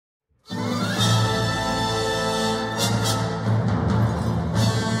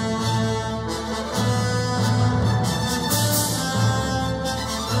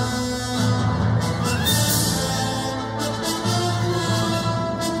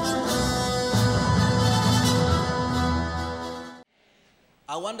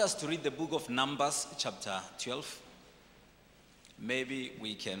I want us to read the book of Numbers, chapter 12. Maybe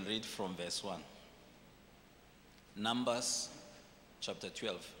we can read from verse 1. Numbers, chapter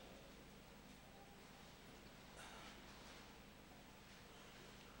 12.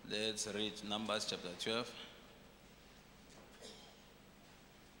 Let's read Numbers, chapter 12.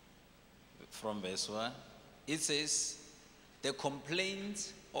 From verse 1. It says, the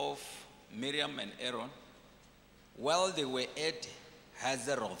complaint of Miriam and Aaron while they were at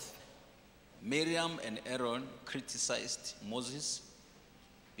Hazeroth. Miriam and Aaron criticized Moses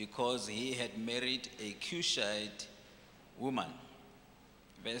because he had married a Cushite woman.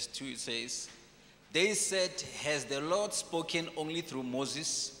 Verse 2 it says, they said, has the Lord spoken only through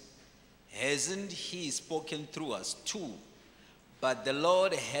Moses? Hasn't he spoken through us too? But the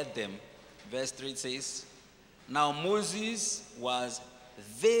Lord heard them. Verse 3 says, now Moses was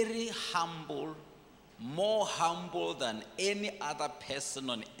very humble, more humble than any other person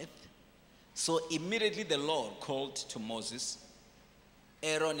on earth. So immediately the Lord called to Moses,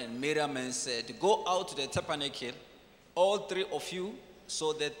 Aaron and Miriam, and said, go out to the tabernacle, all three of you.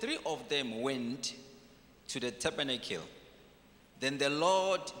 So the three of them went to the tabernacle. Then the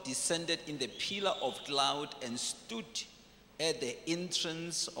Lord descended in the pillar of cloud and stood at the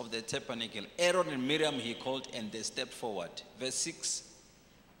entrance of the tabernacle. Aaron and Miriam he called, and they stepped forward. Verse 6,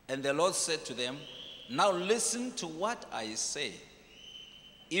 and the Lord said to them, now listen to what I say.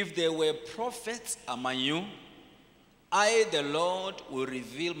 If there were prophets among you, I, the Lord, will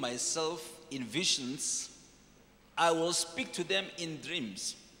reveal myself in visions. I will speak to them in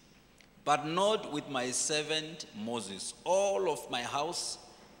dreams, but not with my servant Moses. All of my house,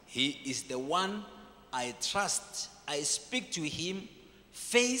 he is the one I trust. I speak to him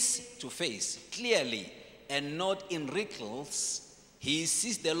face to face, clearly, and not in riddles. He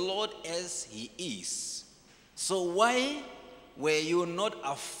sees the Lord as he is. So why were you not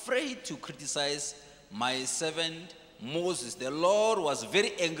afraid to criticize my servant Moses? The Lord was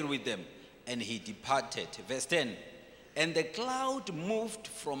very angry with them, and he departed. Verse 10, and the cloud moved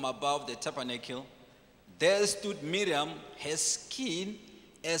from above the tabernacle. There stood Miriam, her skin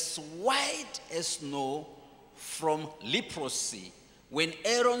as white as snow from leprosy. When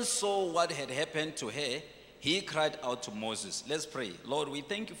Aaron saw what had happened to her, he cried out to Moses. Let's pray. Lord, we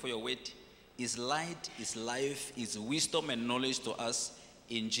thank you for your word. Is light, is life, is wisdom and knowledge to us.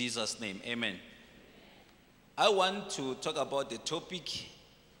 In Jesus' name, amen. I want to talk about the topic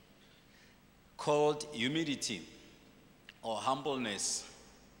called humility or humbleness.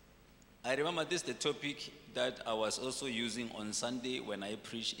 I remember this is the topic that I was also using on Sunday when I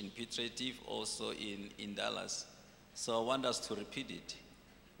preached in Petrative, also in Dallas. So I want us to repeat it.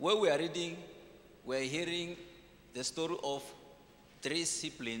 Where we are reading, we're hearing the story of three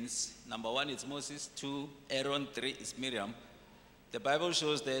siblings. Number one is Moses, two Aaron, three is Miriam. The Bible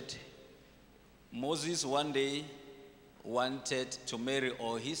shows that Moses one day wanted to marry,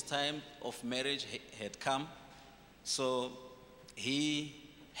 or his time of marriage had come. So he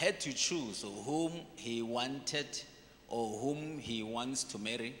had to choose whom he wanted or whom he wants to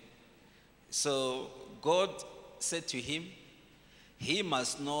marry. So God said to him, he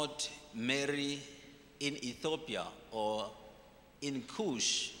must not marry in Ethiopia or in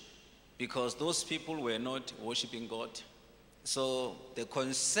Cush, because those people were not worshiping God. So the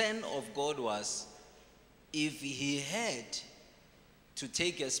concern of God was, if he had to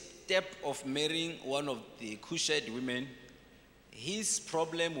take a step of marrying one of the Cushite women, his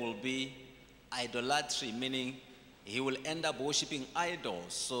problem will be idolatry, meaning he will end up worshiping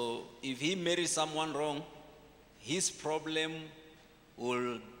idols. So if he marries someone wrong, his problem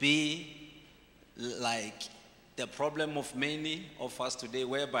will be like the problem of many of us today,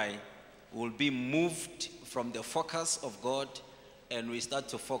 whereby we'll be moved from the focus of God and we start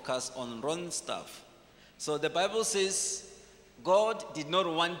to focus on wrong stuff. So the Bible says God did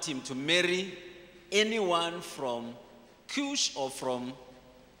not want him to marry anyone from Cush or from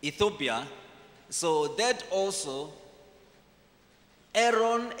Ethiopia. So that also,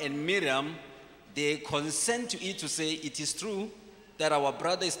 Aaron and Miriam, they consent to it, to say it is true that our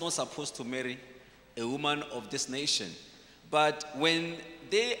brother is not supposed to marry a woman of this nation. But when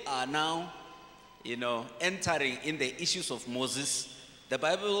they are now, entering in the issues of Moses, the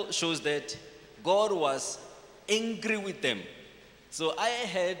Bible shows that God was angry with them. So I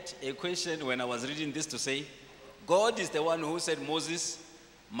had a question when I was reading this to say, God is the one who said Moses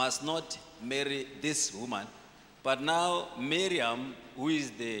must not marry this woman. But now Miriam, who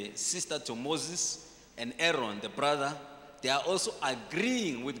is the sister to Moses, and Aaron, the brother, they are also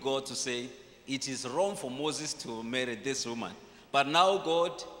agreeing with God to say it is wrong for Moses to marry this woman. But now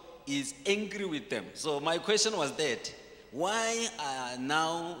God is angry with them. So my question was that, why are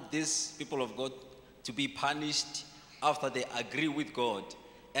now these people of God to be punished after they agree with God?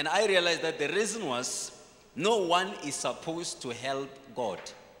 And I realized that the reason was no one is supposed to help God.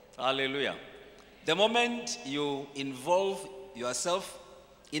 Hallelujah. The moment you involve yourself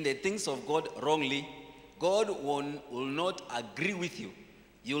in the things of God wrongly, God will not agree with you.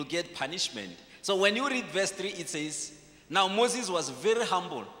 You'll get punishment. So when you read verse 3, it says, now Moses was very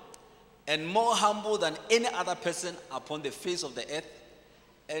humble, and more humble than any other person upon the face of the earth.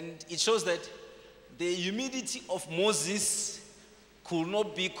 And it shows that the humility of Moses could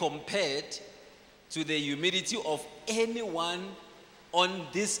not be compared to the humility of anyone on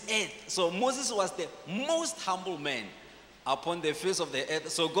this earth. So Moses was the most humble man upon the face of the earth.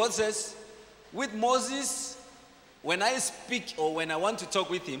 So God says, with Moses, when I speak or when I want to talk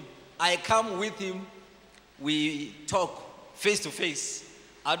with him, I come with him, we talk face to face.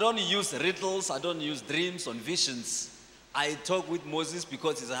 I don't use riddles, I don't use dreams or visions. I talk with Moses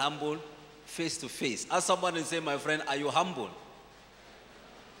because he's humble, face to face. Ask someone and say, my friend, are you humble?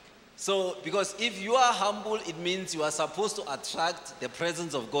 So, because if you are humble, it means you are supposed to attract the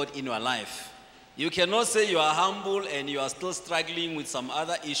presence of God in your life. You cannot say you are humble and you are still struggling with some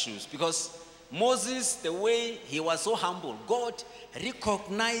other issues. Because Moses, the way he was so humble, God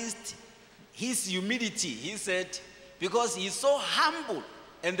recognized his humility. He said, because he's so humble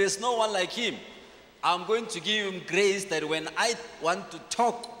and there's no one like him, I'm going to give him grace that when I want to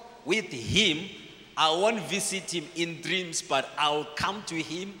talk with him, I won't visit him in dreams, but I'll come to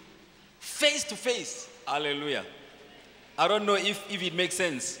him face to face. Hallelujah. I don't know if it makes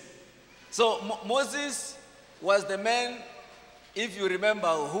sense. So Moses was the man, if you remember,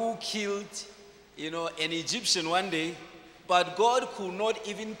 who killed, an Egyptian one day, but God could not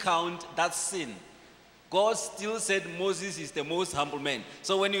even count that sin. God still said Moses is the most humble man.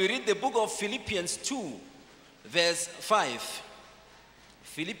 So when you read the book of Philippians 2, verse 5,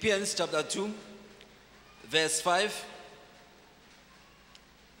 Philippians chapter 2, verse 5,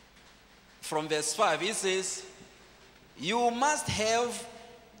 from verse 5, it says, you must have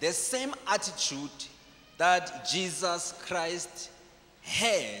the same attitude that Jesus Christ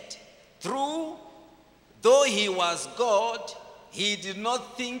had. Though he was God, he did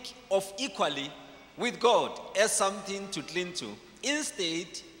not think of equally with God as something to cling to. Instead,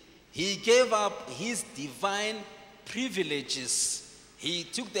 he gave up his divine privileges. He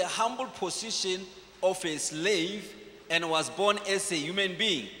took the humble position of a slave and was born as a human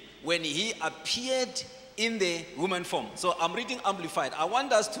being when he appeared in the human form. So I'm reading Amplified. I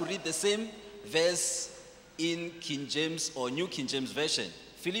want us to read the same verse in King James or New King James Version.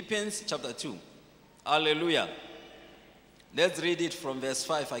 Philippians chapter 2. Hallelujah. Let's read it from verse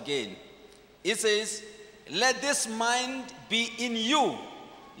 5 again. It says, let this mind be in you.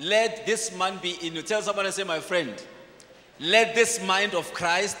 Let this mind be in you. Tell somebody, say, my friend, let this mind of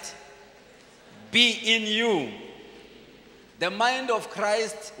Christ be in you. The mind of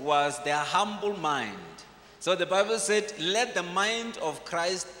Christ was the humble mind. So the Bible said, let the mind of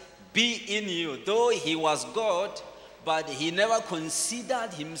Christ be in you. Though he was God, but he never considered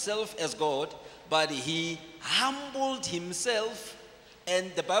himself as God, but he humbled himself.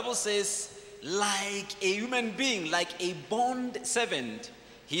 And the Bible says, like a human being, like a bond servant,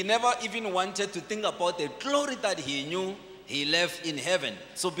 he never even wanted to think about the glory that he knew he left in heaven.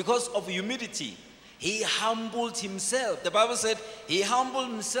 So because of humility, he humbled himself. The Bible said he humbled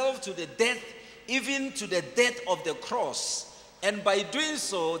himself to the death, even to the death of the cross. And by doing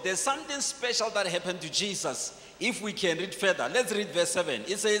so, there's something special that happened to Jesus. If we can read further, let's read verse 7.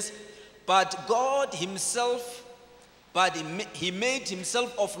 It says, but God himself, he made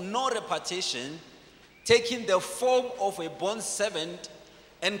himself of no reputation, taking the form of a bond servant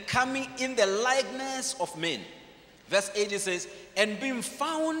and coming in the likeness of men. Verse 8 it says, and being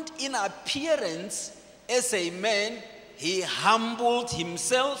found in appearance as a man, he humbled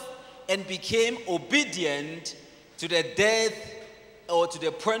himself and became obedient to the death or to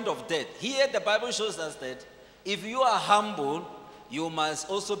the point of death. Here the Bible shows us that if you are humble, you must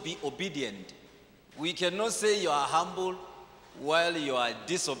also be obedient. We cannot say you are humble while you are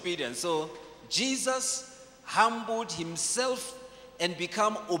disobedient. So Jesus humbled himself and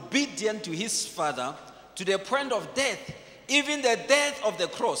became obedient to his Father to the point of death, even the death of the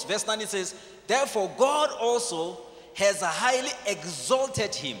cross. Verse 9 it says, therefore God also has highly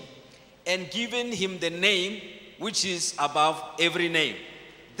exalted him and given him the name which is above every name.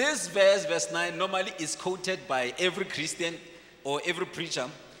 This verse, verse 9, normally is quoted by every Christian or every preacher.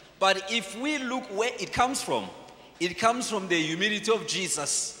 But if we look where it comes from the humility of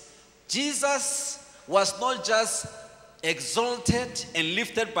Jesus. Jesus was not just exalted and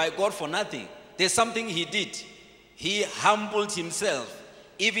lifted by God for nothing. There's something he did. he humbled himself,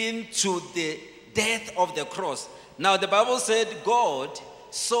 even to the death of the cross. Now the Bible said God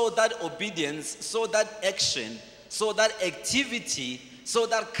saw that obedience, saw that action, saw that activity, saw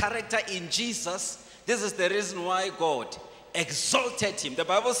that character in Jesus. This is the reason why God exalted him. The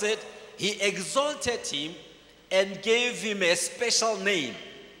Bible said he exalted him and gave him a special name,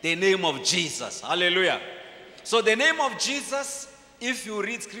 the name of Jesus. Hallelujah. So the name of Jesus, if you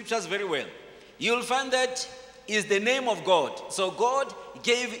read scriptures very well, you'll find that is the name of God. So God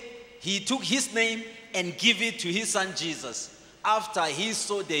he took his name and gave it to his son Jesus after he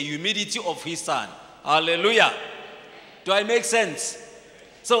saw the humility of his son. Hallelujah. Do I make sense?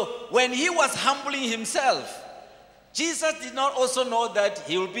 So when he was humbling himself, Jesus did not also know that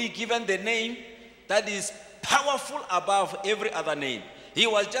he will be given the name that is powerful above every other name. He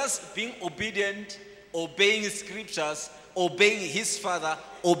was just being obedient, obeying scriptures, obeying his father,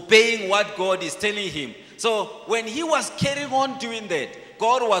 obeying what God is telling him. So when he was carrying on doing that,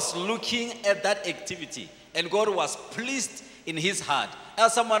 God was looking at that activity and God was pleased in his heart.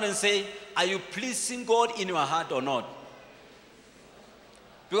 Ask someone and say, are you pleasing God in your heart or not?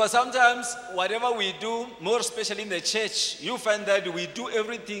 Because sometimes whatever we do, more especially in the church, you find that we do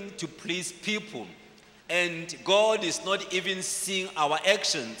everything to please people. And God is not even seeing our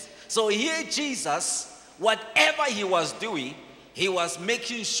actions. So here Jesus, whatever he was doing, he was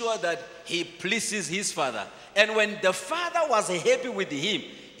making sure that he pleases his father. And when the father was happy with him,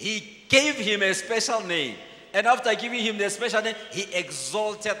 he gave him a special name. And after giving him the special name, he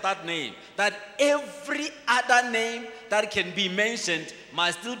exalted that name. That every other name that can be mentioned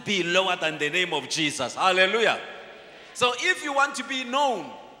must still be lower than the name of Jesus. Hallelujah. So if you want to be known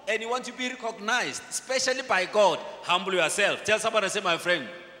and you want to be recognized, especially by God, humble yourself. Tell somebody, say, my friend,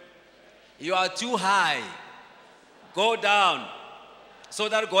 you are too high. Go down so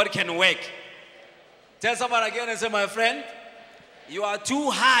that God can work. Tell someone again and say, my friend, you are too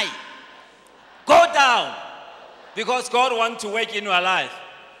high. Go down because God wants to work in your life.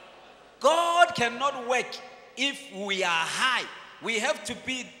 God cannot work if we are high. We have to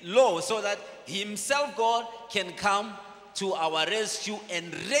be low so that himself, God, can come to our rescue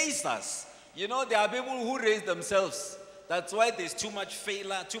and raise us. You know, there are people who raise themselves. That's why there's too much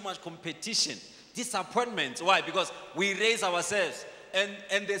failure, too much competition, disappointment. Why? Because we raise ourselves.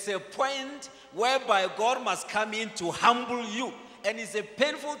 And there's a point whereby God must come in to humble you. And it's a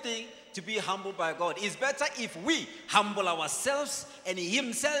painful thing to be humbled by God. It's better if we humble ourselves and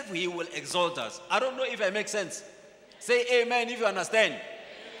himself, he will exalt us. I don't know if I make sense. Say amen if you understand. Amen.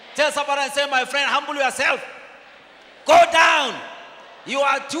 Tell somebody and say, my friend, humble yourself. Go down. You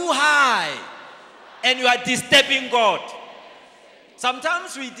are too high and you are disturbing God.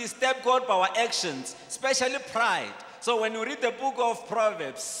 Sometimes we disturb God by our actions, especially pride. So when you read the book of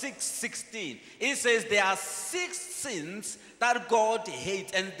Proverbs 6:16, it says there are 6 sins that God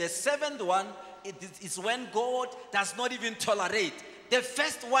hates. And the 7th one is when God does not even tolerate. The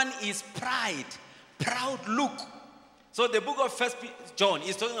first one is pride, proud look. So the book of 1 John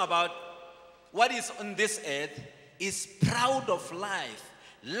is talking about what is on this earth is proud of life,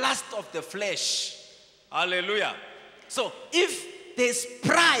 lust of the flesh. Hallelujah. So if there's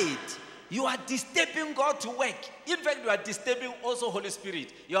pride, you are disturbing God to work. In fact, you are disturbing also Holy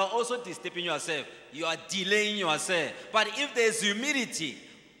Spirit. You are also disturbing yourself. You are delaying yourself. But if there's humility,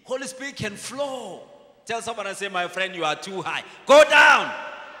 Holy Spirit can flow. Tell someone and say, my friend, you are too high. Go down.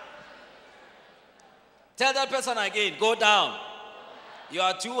 Tell that person again, go down. You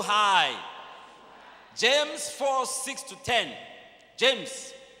are too high. James 4:6-10.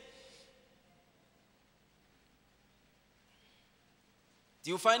 James.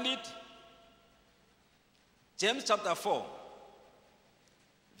 Do you find it? James chapter 4,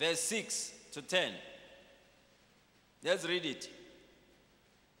 verse 6-10. Let's read it.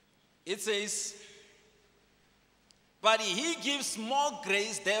 It says, but he gives more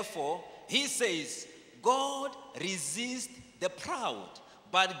grace, therefore, he says, God resists the proud,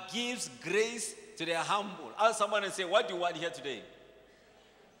 but gives grace to the humble. Ask someone and say, what do you want here today?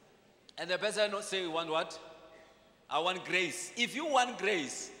 And the person not say, you want what? I want grace. If you want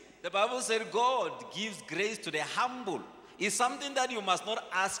grace, the Bible said God gives grace to the humble. It's something that you must not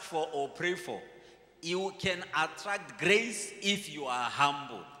ask for or pray for. You can attract grace if you are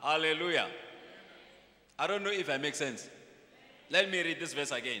humble. Hallelujah. I don't know if I make sense. Let me read this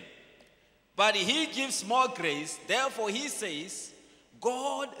verse again. But he gives more grace. Therefore he says,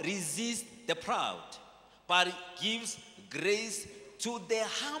 God resists the proud, but gives grace to the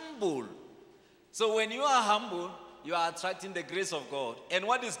humble. So when you are humble, you are attracting the grace of God. And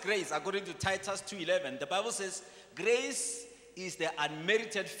what is grace? According to Titus 2:11, the Bible says, grace is the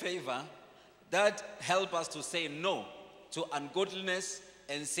unmerited favor that help us to say no to ungodliness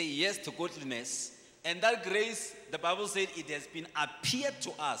and say yes to godliness. And that grace, the Bible said, it has been appeared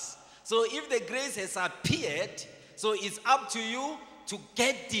to us. So if the grace has appeared, so it's up to you to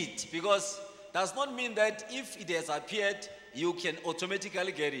get it, because does not mean that if it has appeared, you can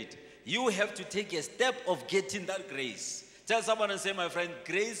automatically get it. You have to take a step of getting that grace. Tell someone and say, my friend,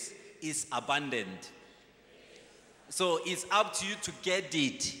 grace is abundant. So it's up to you to get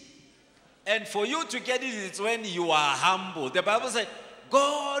it. And for you to get it, it's when you are humble. The Bible said,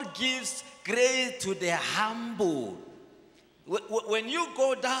 God gives grace to the humble. When you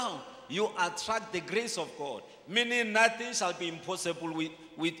go down, you attract the grace of God. Meaning nothing shall be impossible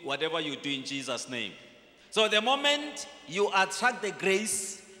with whatever you do in Jesus' name. So the moment you attract the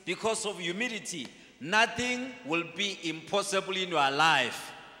grace because of humility, nothing will be impossible in your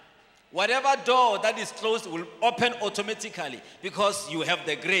life. Whatever door that is closed will open automatically because you have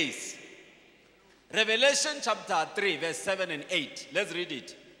the grace. Revelation chapter 3, verse 7 and 8. Let's read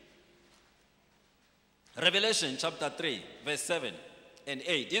it. Revelation chapter 3, verse 7 and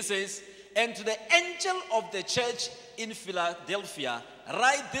 8. It says, and to the angel of the church in Philadelphia,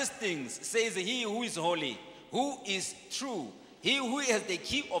 write these things, says he who is holy, who is true, he who has the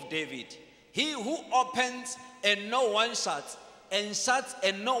key of David, he who opens and no one shuts, and shuts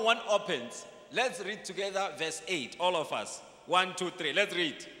and no one opens. Let's read together verse 8, all of us. 1, 2, 3, let's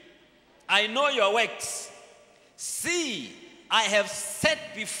read. I know your works. See, I have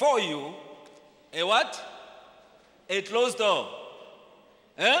set before you a what? A closed door.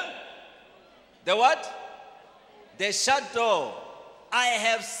 The what? The shut door. I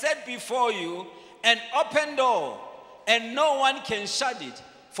have set before you an open door, and no one can shut it,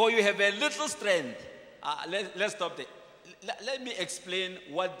 for you have a little strength. Let's stop there. Let me explain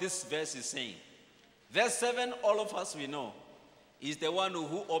what this verse is saying. Verse 7, all of us we know, is the one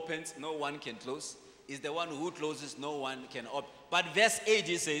who opens, no one can close. Is the one who closes, no one can open. But verse 8,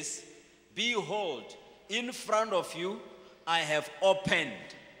 it says, behold, in front of you, I have opened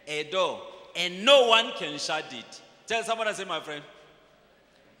a door, and no one can shut it. Tell someone, I say, my friend,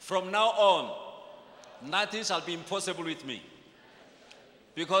 from now on, nothing shall be impossible with me.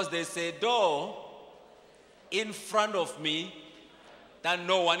 Because there's a door in front of me that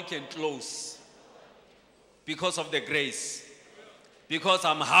no one can close. Because of the grace. Because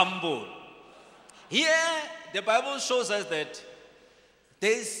I'm humble. Here, the Bible shows us that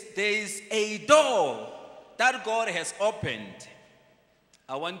there is a door that God has opened.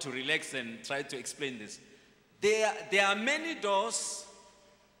 I want to relax and try to explain this. There are many doors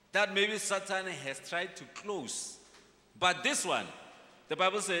that maybe Satan has tried to close. But this one, the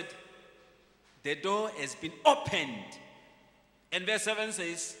Bible said, the door has been opened. And verse 7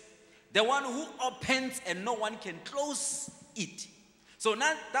 says, the one who opens and no one can close it. So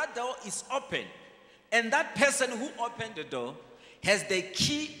now that door is open. And that person who opened the door has the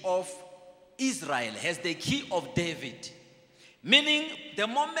key of Israel, has the key of David. Meaning, the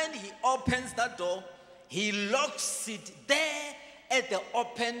moment he opens that door, he locks it there at the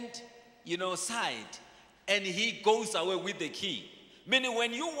opened, side. And he goes away with the key. Meaning,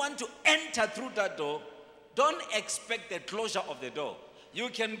 when you want to enter through that door, don't expect the closure of the door. You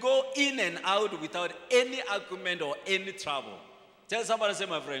can go in and out without any argument or any trouble. Tell somebody, say,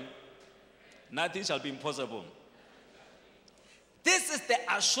 my friend, nothing shall be impossible. This is the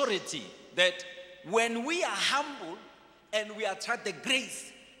assurity that when we are humble and we attract the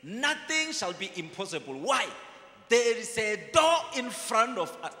grace, nothing shall be impossible. Why? There is a door in front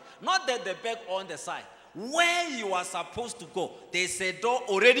of us. Not at the back or on the side. Where you are supposed to go, there is a door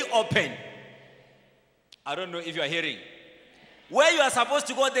already open. I don't know if you are hearing. Where you are supposed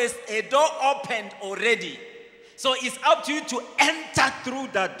to go, there is a door opened already. So it's up to you to enter through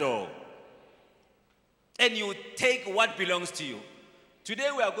that door. And you take what belongs to you. Today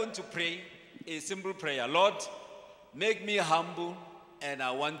we are going to pray a simple prayer. Lord, make me humble, and I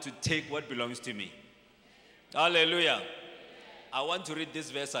want to take what belongs to me. Hallelujah. I want to read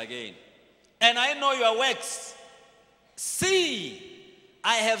this verse again. And I know your works. See,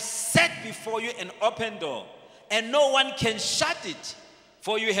 I have set before you an open door, and no one can shut it,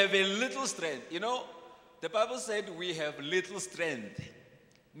 for you have a little strength. The Bible said we have little strength.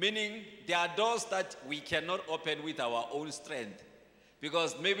 Meaning, there are doors that we cannot open with our own strength.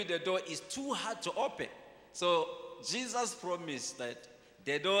 Because maybe the door is too hard to open. So, Jesus promised that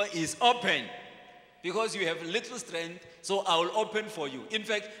the door is open. Because you have little strength, so I will open for you. In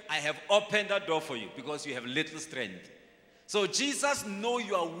fact, I have opened that door for you because you have little strength. So, Jesus knows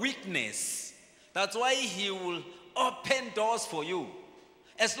your weakness. That's why he will open doors for you.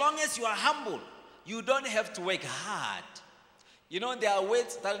 As long as you are humble, you don't have to work hard. You know, there are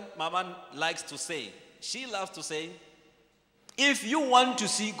words that Mama likes to say. She loves to say, if you want to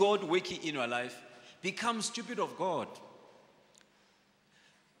see God working in your life, become stupid of God.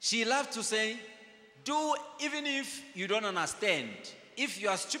 She loves to say, do even if you don't understand. If you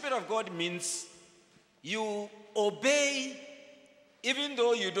are stupid of God means you obey even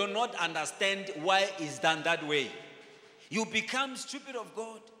though you do not understand why it's done that way. You become stupid of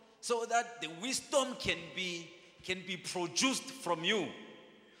God so that the wisdom can be produced from you.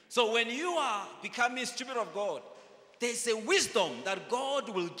 So when you are becoming stupid of God, there's a wisdom that God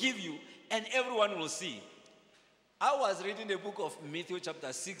will give you and everyone will see. I was reading the book of Matthew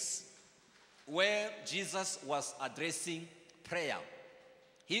chapter 6 where Jesus was addressing prayer.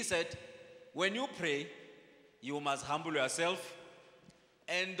 He said, when you pray, you must humble yourself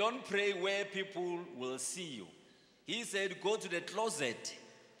and don't pray where people will see you. He said, go to the closet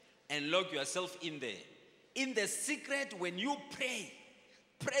and lock yourself in there. In the secret, when you pray,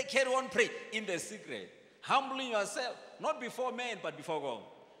 carry on, pray in the secret. Humbling yourself, not before men, but before God.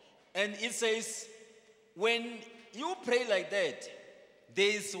 And it says, when you pray like that, there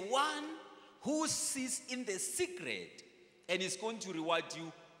is one who sees in the secret and is going to reward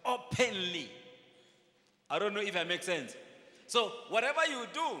you openly. I don't know if I make sense. So whatever you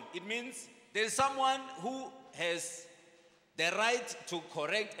do, it means there is someone who has the right to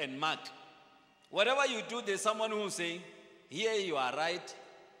correct and mark. Whatever you do, there's someone who will say, here you are right,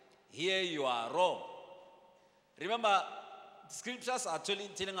 here you are wrong. Remember, scriptures are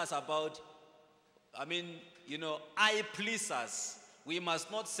telling us about, eye pleasers. We must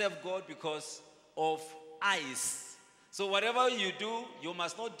not serve God because of eyes. So whatever you do, you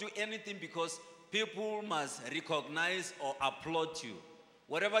must not do anything because people must recognize or applaud you.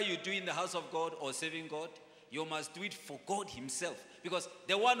 Whatever you do in the house of God or serving God, you must do it for God himself. Because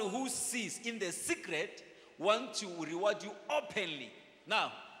the one who sees in the secret wants to reward you openly.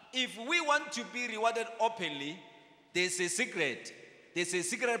 Now, if we want to be rewarded openly, there's a secret. There's a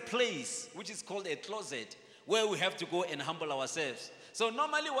secret place, which is called a closet, where we have to go and humble ourselves. So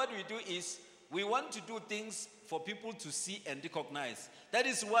normally what we do is, we want to do things for people to see and recognize. That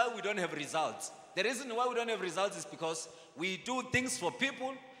is why we don't have results. The reason why we don't have results is because we do things for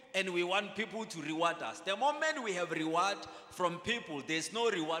people and we want people to reward us. The moment we have reward from people, there's no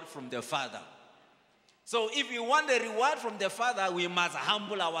reward from the Father. So if we want a reward from the Father, we must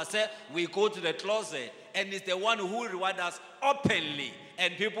humble ourselves. We go to the closet and it's the one who rewards us openly.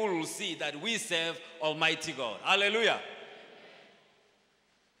 And people will see that we serve Almighty God. Hallelujah.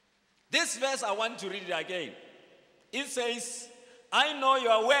 This verse, I want to read it again. It says, I know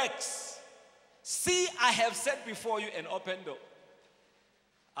your works. See, I have set before you an open door.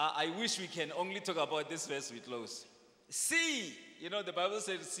 I wish we can only talk about this verse we close. See, the Bible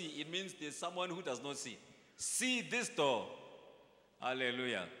says see. It means there's someone who does not see. See this door.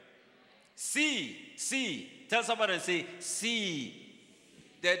 Hallelujah. See. Tell somebody and say, see.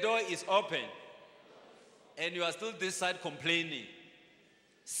 The door is open. And you are still this side complaining.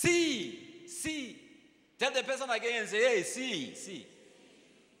 See. Tell the person again and say, hey, see.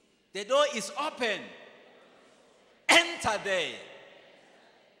 The door is open. Enter there.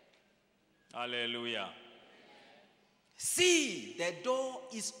 Hallelujah. See, the door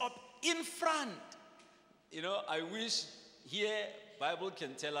is up in front. I wish here Bible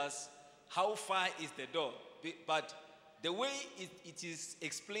can tell us how far is the door. But the way it is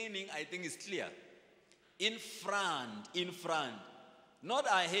explaining, I think is clear. In front. Not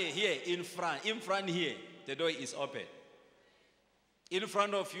here, in front here, the door is open. In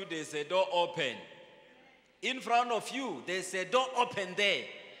front of you, there's a door open. In front of you, there's a door open there.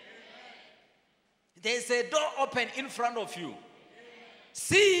 There's a door open in front of you.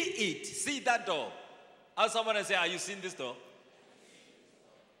 See it. See that door. Ask someone and say, are you seeing this door?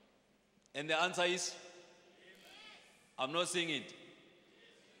 And the answer is, I'm not seeing it.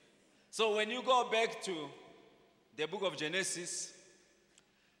 So when you go back to the book of Genesis,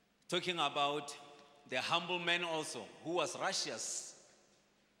 talking about the humble man also, who was righteous.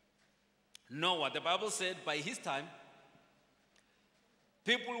 Noah, the Bible said by his time,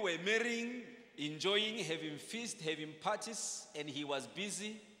 people were marrying, enjoying, having feasts, having parties, and he was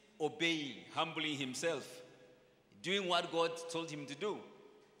busy obeying, humbling himself, doing what God told him to do,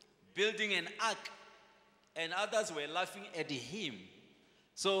 building an ark, and others were laughing at him.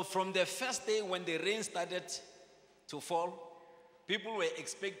 So from the first day when the rain started to fall, people were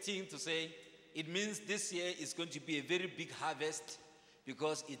expecting to say, it means this year is going to be a very big harvest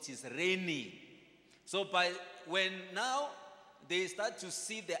because it is raining. So when now they start to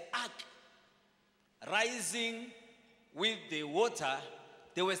see the ark rising with the water,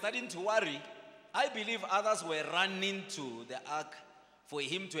 they were starting to worry I believe others were running to the ark for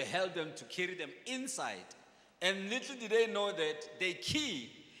him to help them to carry them inside. And little did they know that the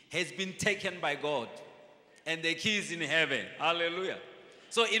key has been taken by God. And the key is in heaven. Hallelujah.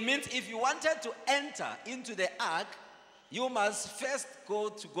 So it means if you wanted to enter into the ark, you must first go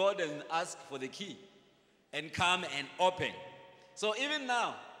to God and ask for the key and come and open. So even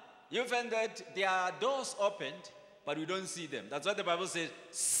now, you find that there are doors opened, but we don't see them. That's what the Bible says,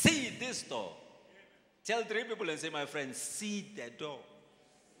 see this door. Tell 3 people and say, my friend, see the door.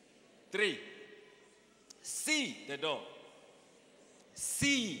 3. See the door.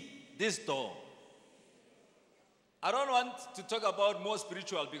 See this door. I don't want to talk about more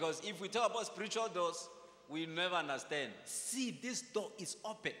spiritual, because if we talk about spiritual doors, we never understand. See, this door is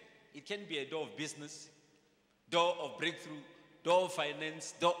open. It can be a door of business, door of breakthrough, door of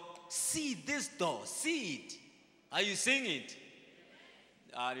finance, door. See this door. See it. Are you seeing it?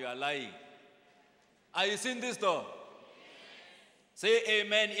 You are lying. Are you seeing this door? Say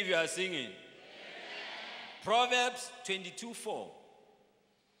amen if you are singing. Amen. Proverbs 22:4.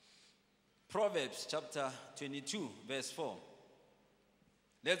 Proverbs chapter 22, verse 4.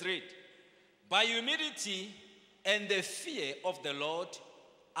 Let's read. By humility and the fear of the Lord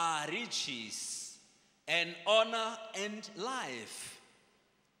are riches and honor and life.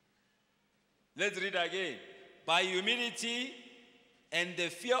 Let's read again. By humility and the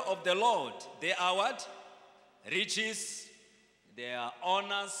fear of the Lord, they are what? Riches, they are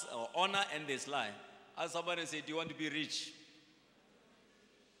honors, or honor and this life. As somebody said, do you want to be rich?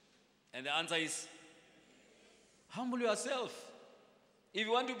 And the answer is, humble yourself. If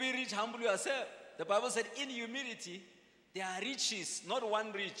you want to be rich, humble yourself. The Bible said in humility, there are riches, not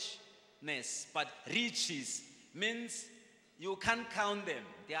one richness, but riches. Means you can't count them.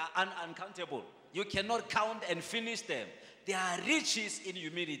 They are uncountable. You cannot count and finish them. There are riches in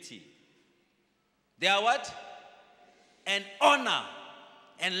humility. They are what? And honor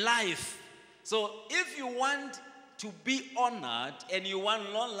and life. So if you want to be honored and you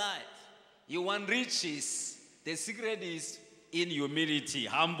want long life, you want riches, the secret is in humility.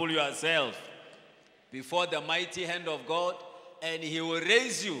 Humble yourself before the mighty hand of God, and he will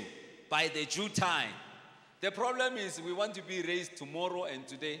raise you by the due time. The problem is we want to be raised tomorrow and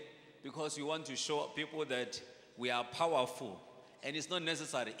today because we want to show people that we are powerful, and it's not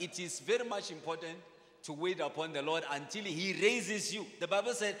necessary. It is very much important to wait upon the Lord until he raises you. The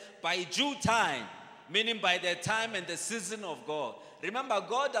Bible said by due time, meaning by the time and the season of God. Remember,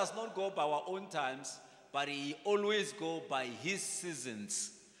 God does not go by our own times, but he always goes by his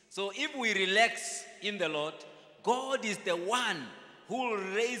seasons. So if we relax in the Lord, God is the one who will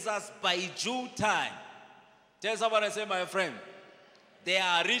raise us by due time. Tell somebody, say, my friend, there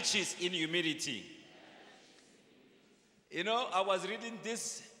are riches in humility. You know, I was reading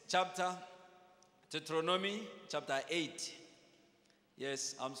this chapter, Deuteronomy chapter 8.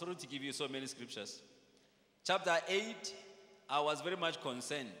 Yes, I'm sorry to give you so many scriptures. Chapter 8, I was very much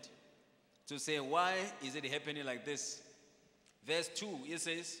concerned to say, why is it happening like this? Verse 2, it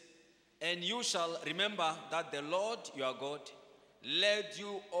says, and you shall remember that the Lord your God led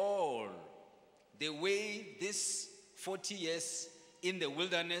you all the way this 40 years in the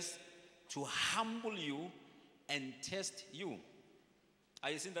wilderness to humble you and test you.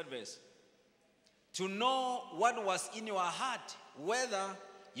 Are you seeing that verse? To know what was in your heart, whether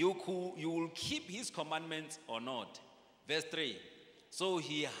you will keep his commandments or not. Verse 3. So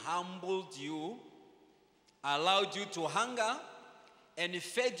he humbled you, allowed you to hunger, and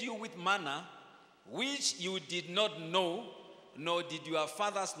fed you with manna, which you did not know, nor did your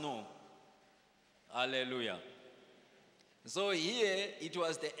fathers know. Hallelujah. So here it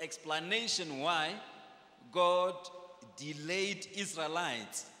was the explanation why God delayed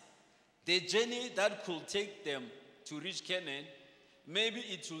Israelites. The journey that could take them to reach Canaan, maybe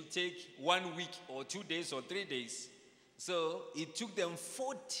it will take 1 week or 2 days or 3 days. So it took them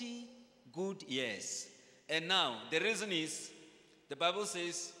 40 good years. And now the reason is, the Bible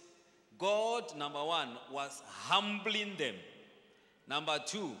says, God, number one, was humbling them. Number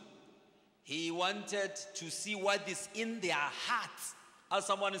two, he wanted to see what is in their hearts. As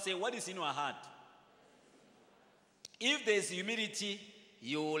someone say, what is in your heart? If there's humility,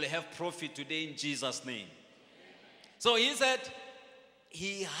 you will have profit today in Jesus' name. So he said,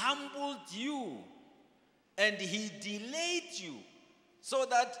 he humbled you and he delayed you so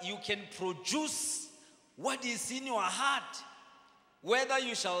that you can produce what is in your heart, whether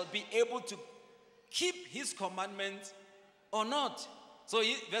you shall be able to keep his commandments or not. So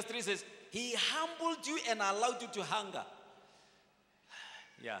verse 3 says, he humbled you and allowed you to hunger.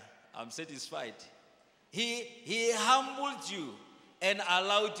 Yeah, I'm satisfied. He humbled you and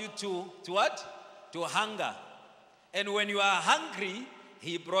allowed you to what? To hunger. And when you are hungry,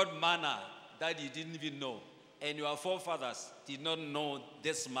 he brought manna that you didn't even know. And your forefathers did not know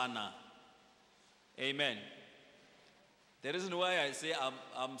this manna. Amen. The reason why I say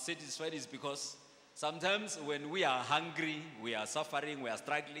I'm satisfied is because sometimes when we are hungry, we are suffering, we are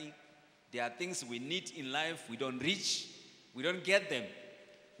struggling, there are things we need in life, we don't reach, we don't get them.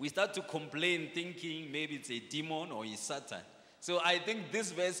 We start to complain thinking maybe it's a demon or it's Satan. So I think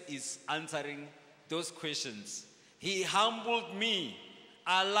this verse is answering those questions. He humbled me,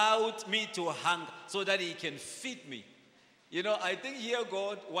 allowed me to hunger so that he can feed me. You know, I think here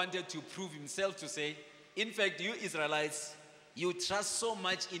God wanted to prove himself to say, in fact, you Israelites, you trust so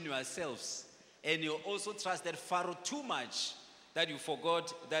much in yourselves, and you also trusted Pharaoh too much that you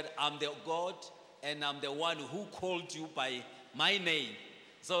forgot that I'm the God and I'm the one who called you by my name.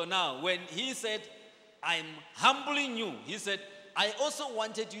 So now, when he said, I'm humbling you, he said, I also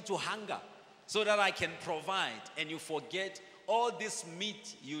wanted you to hunger so that I can provide, and you forget all this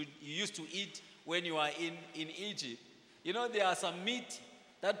meat you used to eat when you are in Egypt. You know, there are some meat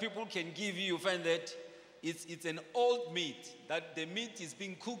that people can give you. You find that it's an old meat, that the meat is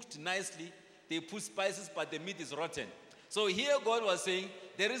being cooked nicely. They put spices, but the meat is rotten. So here God was saying,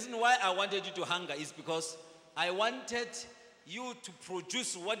 the reason why I wanted you to hunger is because I wanted you to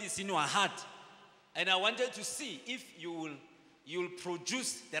produce what is in your heart. And I wanted to see if you'll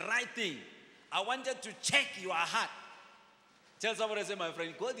produce the right thing. I wanted to check your heart. Tell somebody, say, my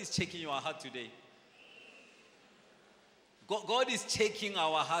friend, God is checking your heart today. God is checking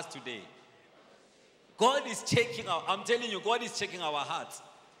our hearts today. God is checking I'm telling you, God is checking our hearts.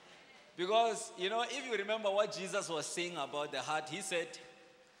 Because, you know, if you remember what Jesus was saying about the heart, he said,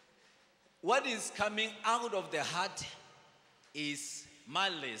 what is coming out of the heart is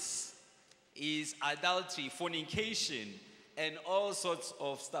malice, is adultery, fornication, and all sorts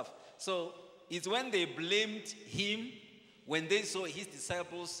of stuff. So it's when they blamed him, when they saw his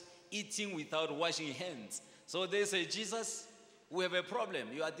disciples eating without washing hands. So they say, Jesus, we have a problem.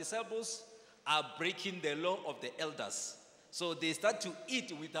 Your disciples are breaking the law of the elders. So they start to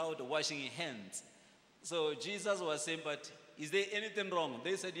eat without washing hands. So Jesus was saying, but is there anything wrong?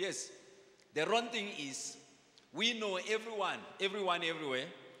 They said, yes. The wrong thing is, we know everyone everywhere,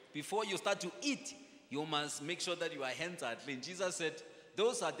 before you start to eat, you must make sure that your hands are clean. Jesus said,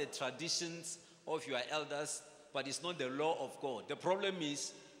 those are the traditions of your elders, but it's not the law of God. The problem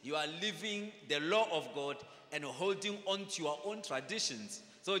is, you are living the law of God and holding on to your own traditions.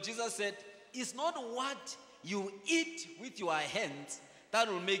 So Jesus said, it's not what you eat with your hands that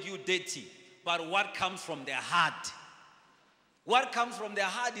will make you dirty, but what comes from the heart. What comes from the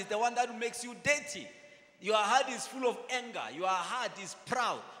heart is the one that makes you dirty. Your heart is full of anger. Your heart is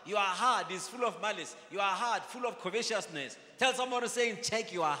proud. Your heart is full of malice. Your heart full of covetousness. Tell someone saying,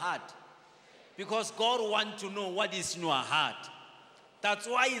 check your heart. Because God wants to know what is in your heart. That's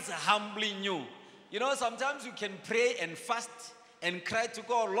why He's humbling you. You know, sometimes you can pray and fast and cry to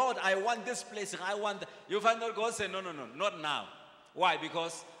God, Lord, I want this blessing. I want that. You find out God say, no, not now. Why?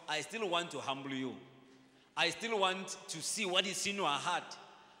 Because I still want to humble you. I still want to see what is in your heart.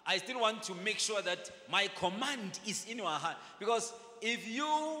 I still want to make sure that my command is in your heart. Because if you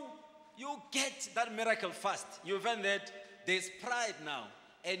get that miracle fast, you find that there's pride now,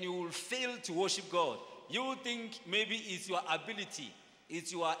 and you will fail to worship God. You think maybe it's your ability,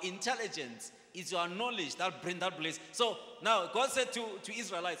 it's your intelligence, it's your knowledge that brings that place. So now God said to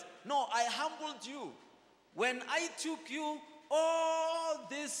Israelites, no, I humbled you. When I took you all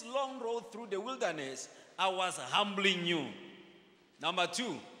this long road through the wilderness, I was humbling you. Number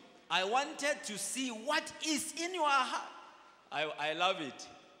two, I wanted to see what is in your heart. I love it.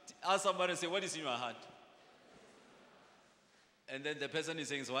 Ask somebody and say, what is in your heart? And then the person is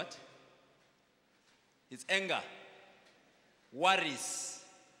saying, what? It's anger, worries.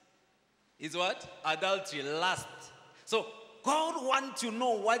 It's what? Adultery, lust. So God wants to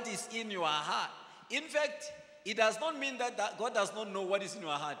know what is in your heart. In fact, it does not mean that God does not know what is in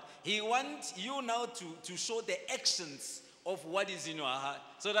your heart. He wants you now to show the actions of what is in your heart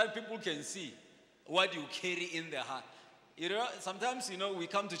so that people can see what you carry in the heart. You know, sometimes, we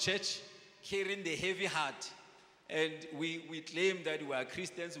come to church carrying the heavy heart, and we claim that we are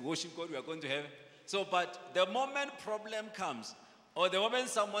Christians, we worship God, we are going to heaven. So, but the moment problem comes, or the moment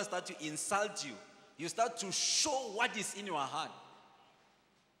someone starts to insult you, you start to show what is in your heart.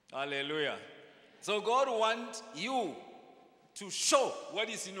 Hallelujah. So God wants you to show what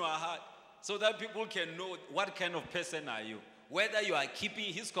is in your heart so that people can know what kind of person are you, whether you are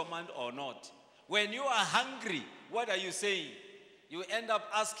keeping His command or not. When you are hungry, what are you saying? You end up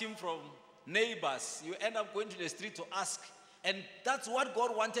asking from neighbors. You end up going to the street to ask. And that's what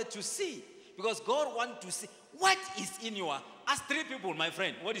God wanted to see. Because God wants to see what is in your heart. Ask 3 people, my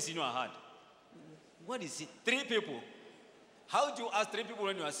friend, what is in your heart? What is it? 3 people. How do you ask 3 people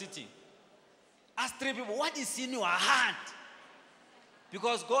when you are sitting? Ask 3 people, what is in your heart?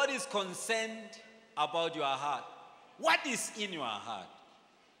 Because God is concerned about your heart. What is in your heart?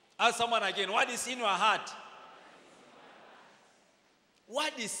 Ask someone again, what is in your heart?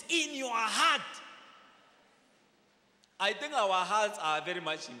 What is in your heart? I think our hearts are very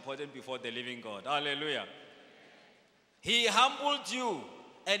much important before the living God. Hallelujah. He humbled you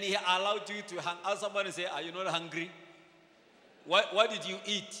and he allowed you to hang. Ask somebody and say, are you not hungry? What did you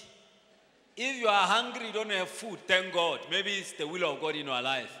eat? If you are hungry, you don't have food, thank God. Maybe it's the will of God in your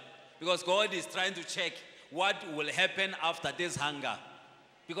life. Because God is trying to check what will happen after this hunger.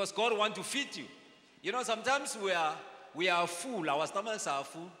 Because God wants to feed you. You know, sometimes we are full, our stomachs are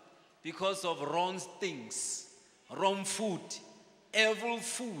full because of wrong things, wrong food, evil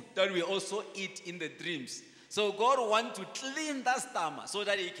food that we also eat in the dreams. So God wants to clean that stomach so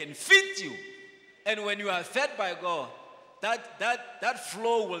that he can feed you. And when you are fed by God, that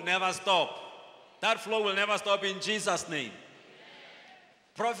flow will never stop. That flow will never stop in Jesus' name.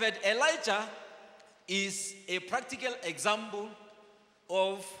 Prophet Elijah is a practical example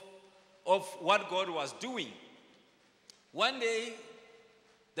of what God was doing. One day,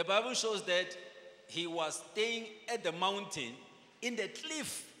 the Bible shows that he was staying at the mountain in the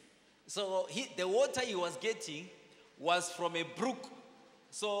cliff. So the water he was getting was from a brook.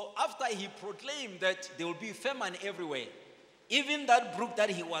 So after he proclaimed that there will be famine everywhere, even that brook that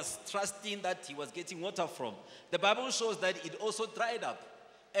he was trusting that he was getting water from, the Bible shows that it also dried up.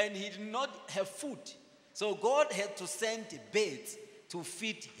 And he did not have food. So God had to send birds to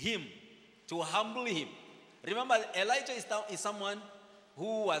feed him, to humble him. Remember, Elijah is someone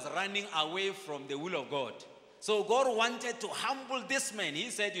who was running away from the will of God. So God wanted to humble this man. He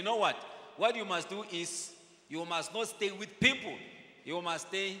said, you know what? What you must do is you must not stay with people. You must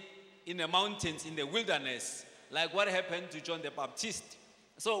stay in the mountains, in the wilderness, like what happened to John the Baptist.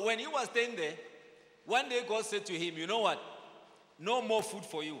 So when he was staying there, one day God said to him, you know what? No more food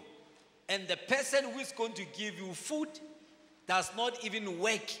for you. And the person who is going to give you food does not even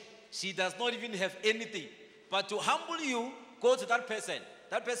work. She does not even have anything. But to humble you, go to that person.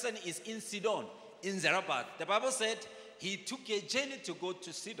 That person is in Sidon, in Zarephath. The Bible said he took a journey to go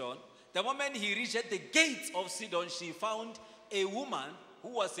to Sidon. The moment he reached the gates of Sidon, she found a woman who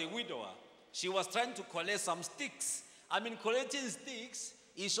was a widower. She was trying to collect some sticks. Collecting sticks,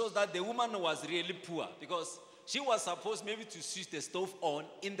 it shows that the woman was really poor because she was supposed maybe to switch the stove on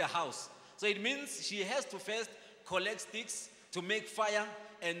in the house. So it means she has to first collect sticks to make fire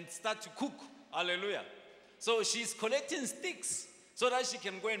and start to cook. Hallelujah. So she's collecting sticks so that she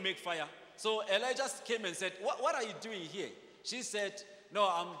can go and make fire. So Elijah came and said, what are you doing here? She said, no,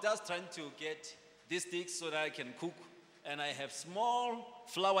 I'm just trying to get these sticks so that I can cook. And I have small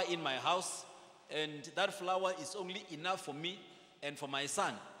flour in my house. And that flour is only enough for me and for my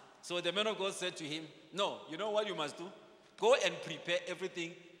son. So the man of God said to him, no, you know what you must do? Go and prepare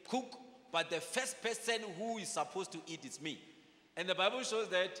everything, cook, but the first person who is supposed to eat is me. And the Bible shows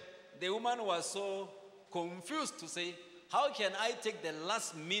that the woman was so confused to say, how can I take the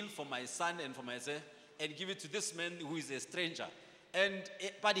last meal for my son and for myself and give it to this man who is a stranger?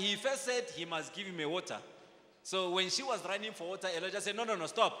 But he first said he must give him a water. So when she was running for water, Elijah said, no,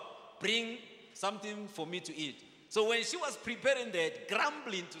 stop. Bring something for me to eat. So when she was preparing that,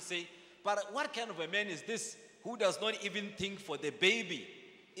 grumbling to say, but what kind of a man is this who does not even think for the baby?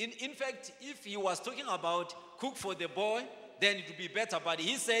 In fact, if he was talking about cook for the boy, then it would be better. But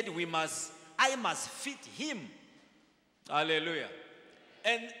he said, I must feed him. Hallelujah.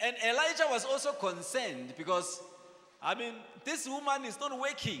 And Elijah was also concerned because, this woman is not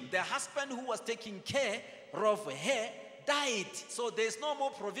working. The husband who was taking care of her died. So there's no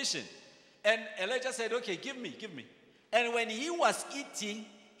more provision. And Elijah said, okay, give me. And when he was eating,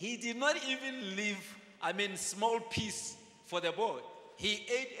 he did not even leave, small piece for the boy. He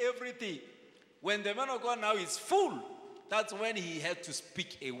ate everything. When the man of God now is full, that's when he had to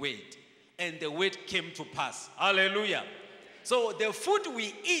speak a word. And the word came to pass. Hallelujah. So the food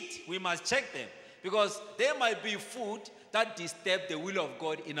we eat, we must check them. Because there might be food that disturb the will of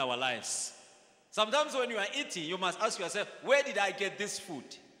God in our lives. Sometimes when you are eating, you must ask yourself, where did I get this food?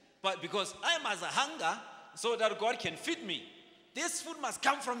 But because I must hunger so that God can feed me. This food must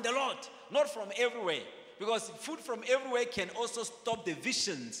come from the Lord, not from everywhere. Because food from everywhere can also stop the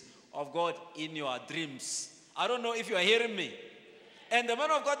visions of God in your dreams. I don't know if you are hearing me. And the man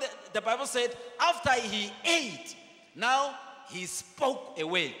of God, the Bible said, after he ate, now he spoke a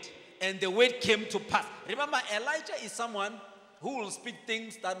word. And the word came to pass. Remember, Elijah is someone who will speak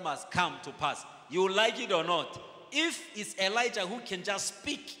things that must come to pass. You like it or not. If it's Elijah who can just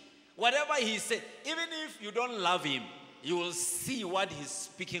speak, whatever he said, even if you don't love him, you will see what he's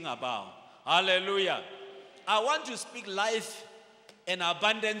speaking about. Hallelujah. I want to speak life and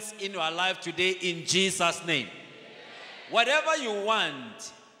abundance in your life today in Jesus' name. Whatever you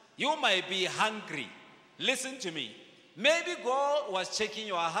want, you might be hungry. Listen to me. Maybe God was checking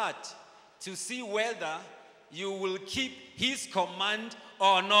your heart to see whether you will keep his command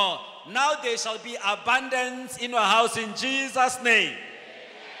or not. Now there shall be abundance in your house in Jesus' name.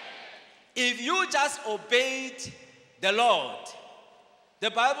 If you just obeyed the Lord,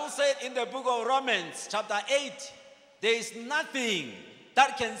 the Bible said in the book of Romans chapter 8, there is nothing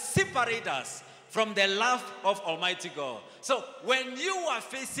that can separate us from the love of Almighty God. So when you are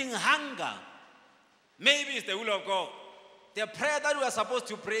facing hunger, maybe it's the will of God. The prayer that we are supposed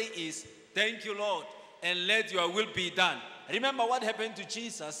to pray is, thank you, Lord, and let your will be done. Remember what happened to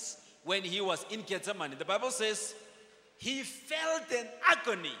Jesus when he was in Gethsemane. The Bible says he felt an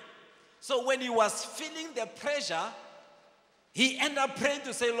agony. So when he was feeling the pressure, he ended up praying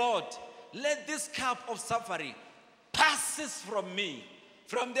to say, Lord, let this cup of suffering passes from me.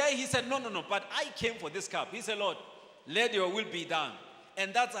 From there he said, no, but I came for this cup. He said, Lord, let your will be done.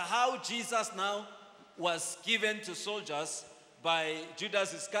 And that's how Jesus now was given to soldiers by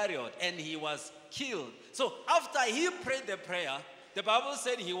Judas Iscariot, and he was killed. So after he prayed the prayer, the Bible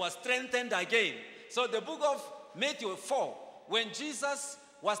said he was strengthened again. So the book of Matthew 4, when Jesus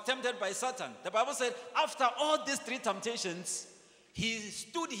was tempted by Satan, the Bible said after all these three temptations, he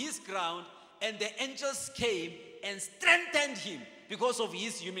stood his ground and the angels came and strengthened him because of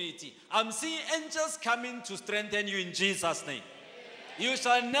his humility. I'm seeing angels coming to strengthen you in Jesus' name. You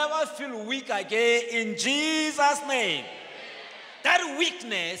shall never feel weak again in Jesus' name. That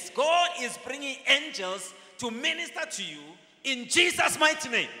weakness, God is bringing angels to minister to you in Jesus' mighty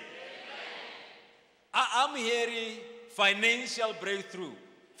name. I'm hearing financial breakthrough.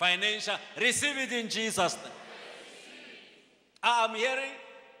 Financial, receive it in Jesus' name. I'm hearing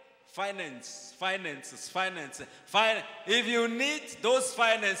finances. If you need those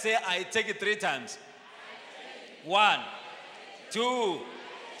finances, say, I take it 3 times. 1, 2,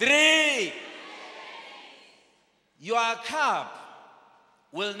 3. Your cup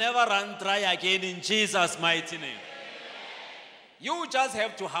will never run dry again in Jesus' mighty name. You just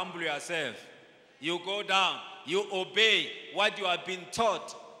have to humble yourself. You go down. You obey what you have been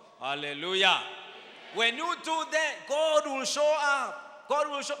taught. Hallelujah. When you do that, God will show up. God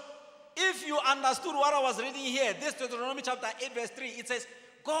will show. If you understood what I was reading here, this Deuteronomy chapter 8 verse 3, it says,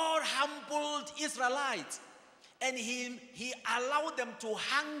 God humbled Israelites and he allowed them to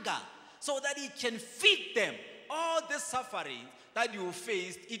hunger so that he can feed them. All this suffering that you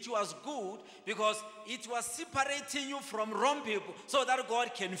faced, it was good because it was separating you from wrong people so that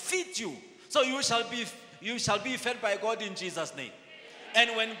God can feed you. So you shall be fed by God in Jesus' name.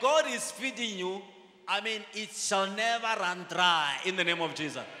 And when God is feeding you, it shall never run dry in the name of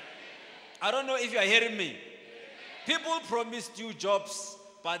Jesus. I don't know if you are hearing me. People promised you jobs,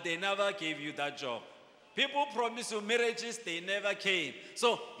 but they never gave you that job. People promised you marriages, they never came.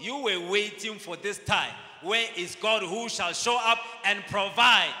 So you were waiting for this time. Where is God who shall show up and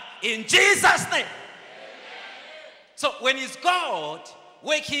provide in Jesus' name? So when it's God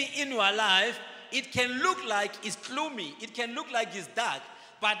working in your life, it can look like it's gloomy. It can look like it's dark.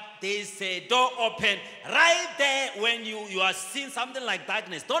 But there's a door open right there when you are seeing something like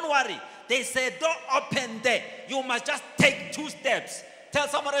darkness. Don't worry. There's a door open there. You must just take 2 steps. Tell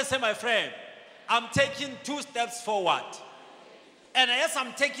somebody, say, my friend, I'm taking 2 steps forward. And as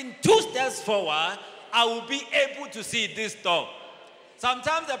I'm taking 2 steps forward, I will be able to see this door.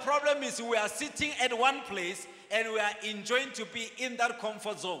 Sometimes the problem is we are sitting at one place and we are enjoying to be in that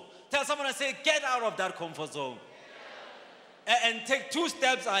comfort zone. Tell someone and say, get out of that comfort zone. And take 2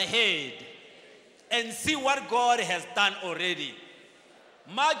 steps ahead and see what God has done already.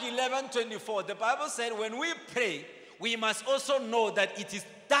 Mark 11:24, the Bible said when we pray, we must also know that it is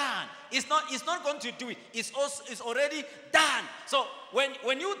done. It's not going to do it. It's already done. So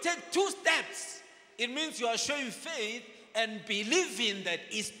when you take 2 steps, it means you are showing faith and believing that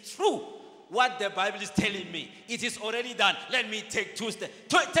it's true what the Bible is telling me. It is already done. Let me take 2 steps.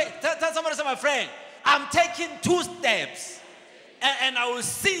 Tell somebody, say, my friend, I'm taking 2 steps. And I will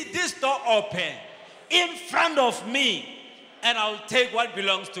see this door open in front of me. And I will take what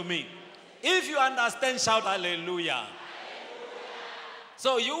belongs to me. If you understand, shout hallelujah. Hallelujah.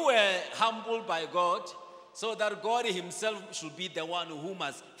 So you were humbled by God so that God himself should be the one who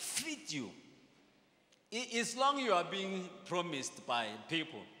must feed you. As long as you are being promised by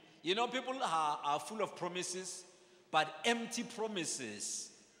people. You know, people are full of promises, but empty promises.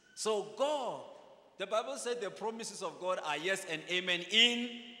 So God, the Bible said the promises of God are yes and amen in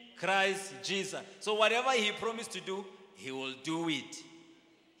Christ Jesus. So whatever he promised to do, he will do it.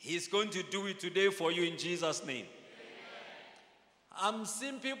 He's going to do it today for you in Jesus' name. I'm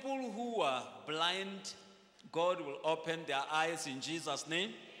seeing people who are blind. God will open their eyes in Jesus'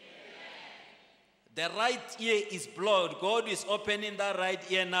 name. The right ear is blocked. God is opening that right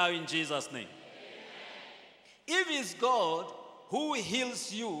ear now in Jesus' name. If it's God who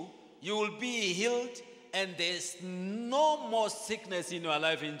heals you, you will be healed, and there's no more sickness in your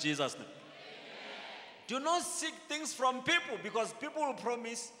life in Jesus' name. Do not seek things from people, because people will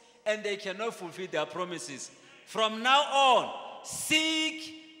promise and they cannot fulfill their promises. From now on,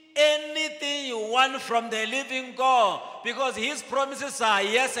 seek anything you want from the living God, because his promises are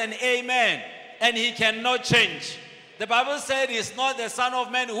yes and amen, and he cannot change. The Bible said he's not the Son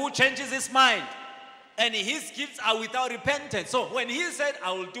of Man who changes his mind, and his gifts are without repentance. So when he said,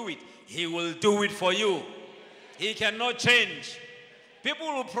 I will do it, he will do it for you. He cannot change.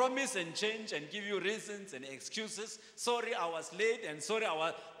 People will promise and change and give you reasons and excuses. Sorry, I was late, and sorry,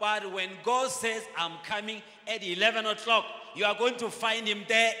 But when God says, I'm coming at 11 o'clock, you are going to find him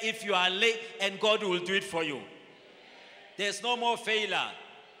there if you are late, and God will do it for you. There's no more failure.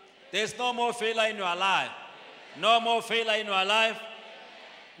 There's no more failure in your life. No more failure in your life.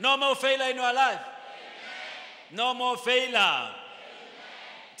 No more failure in your life. No more failure.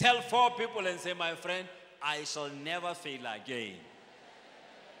 Tell 4 people and say, my friend, I shall never fail again.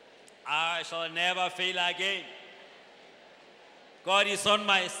 I shall never fail again. God is on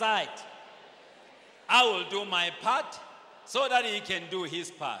my side. I will do my part so that he can do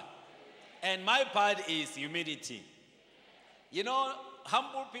his part. And my part is humility. You know,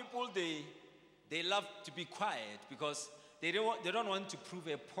 humble people, they love to be quiet because they don't want to prove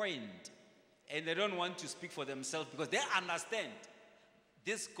a point. And they don't want to speak for themselves because they understand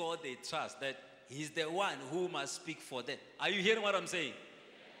this God they trust, that he's the one who must speak for them. Are you hearing what I'm saying?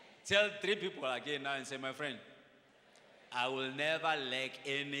 Tell 3 people again now and say, my friend, I will never lack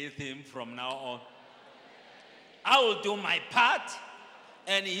anything from now on. I will do my part,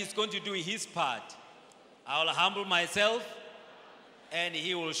 and he's going to do his part. I will humble myself, and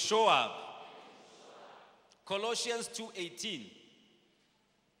he will show up. Colossians 2:18.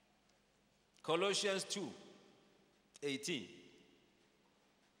 Colossians 2:18.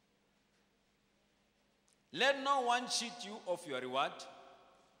 Let no one cheat you of your reward,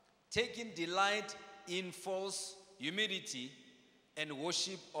 taking delight in false humility and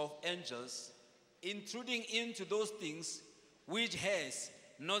worship of angels, intruding into those things which has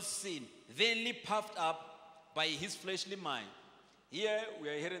not seen, vainly puffed up by his fleshly mind. Here we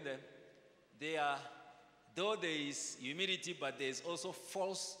are hearing that though there is humility, but there is also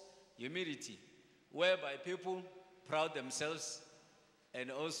false humility, whereby people proud themselves and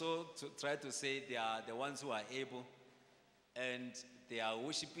also to try to say they are the ones who are able, and they are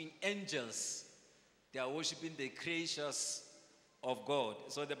worshiping angels. They are worshiping the creatures of God.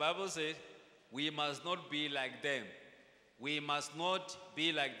 So the Bible says we must not be like them. We must not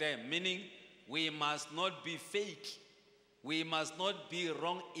be like them, meaning we must not be fake. We must not be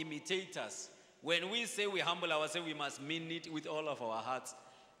wrong imitators. When we say we humble ourselves, we must mean it with all of our hearts.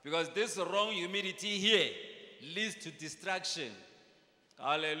 Because this wrong humility here leads to distraction.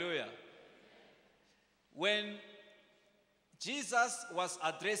 Hallelujah. When Jesus was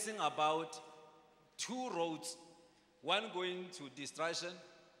addressing about 2 roads, one going to destruction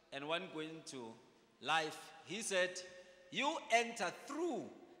and one going to life, he said, you enter through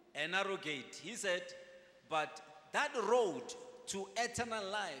a narrow gate. He said, but that road to eternal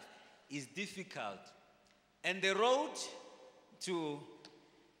life is difficult. And the road to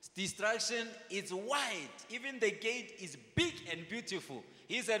destruction is wide. Even the gate is big and beautiful.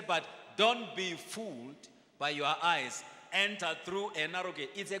 He said, but don't be fooled by your eyes. Enter through a narrow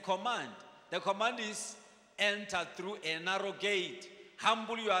gate. It's a command. The command is enter through a narrow gate.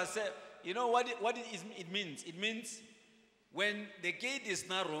 Humble yourself. You know what it means? It means when the gate is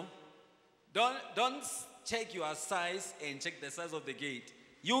narrow, don't check your size and check the size of the gate.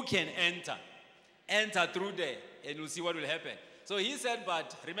 You can enter. Enter through there and you'll see what will happen. So he said,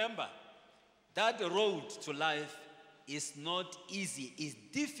 but remember, that road to life is not easy. It's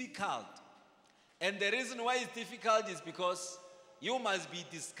difficult. And the reason why it's difficult is because you must be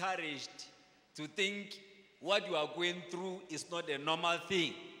discouraged to think what you are going through is not a normal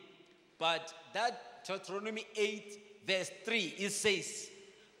thing. But that Deuteronomy 8 verse 3, it says,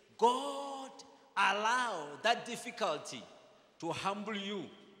 God allowed that difficulty to humble you,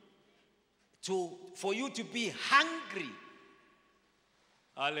 for you to be hungry.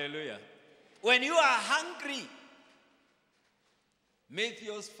 Hallelujah. When you are hungry,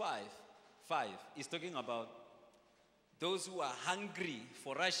 Matthew 5 is talking about those who are hungry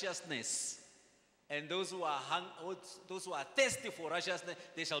for righteousness, and those who are thirsty for righteousness,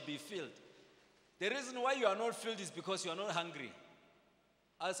 they shall be filled. The reason why you are not filled is because you are not hungry.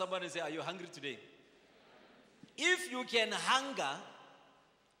 As somebody say, are you hungry today? If you can hunger,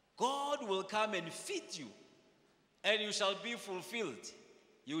 God will come and feed you, and you shall be fulfilled.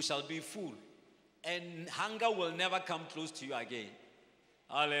 You shall be full, and hunger will never come close to you again.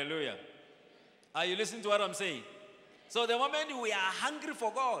 Hallelujah. Are you listening to what I'm saying? So the moment we are hungry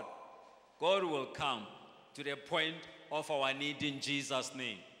for God, God will come to the point of our need in Jesus'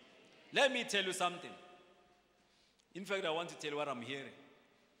 name. Let me tell you something. In fact, I want to tell you what I'm hearing.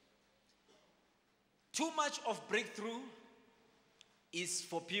 Too much of breakthrough is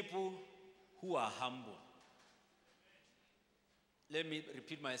for people who are humble. Let me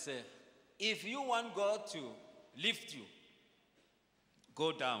repeat myself. If you want God to lift you,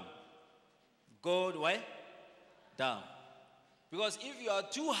 go down. Go where? Down. Because if you are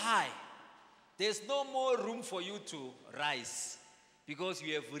too high, there's no more room for you to rise, because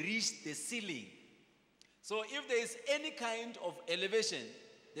you have reached the ceiling. So if there is any kind of elevation,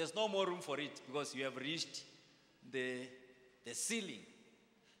 there's no more room for it, because you have reached the ceiling.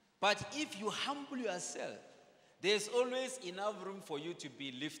 But if you humble yourself, there's always enough room for you to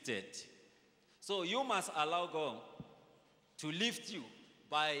be lifted. So you must allow God to lift you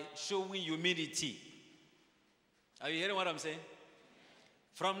by showing humility. Are you hearing what I'm saying?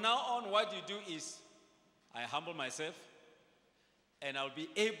 From now on, what you do is, I humble myself, and I'll be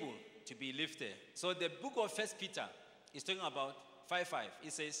able to be lifted. So the book of 1 Peter is talking about 5:5.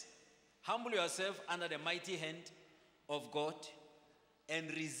 It says, humble yourself under the mighty hand of God, and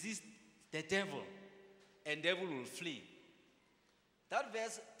resist the devil, and devil will flee. That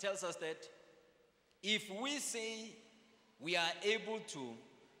verse tells us that if we say we are able to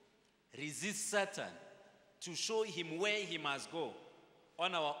resist Satan, to show him where he must go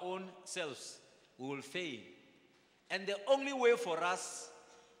on our own selves, we will fail. And the only way for us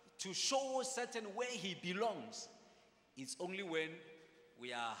to show Satan where he belongs is only when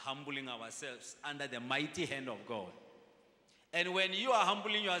we are humbling ourselves under the mighty hand of God. And when you are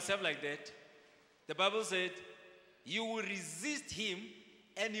humbling yourself like that, the Bible said, you will resist him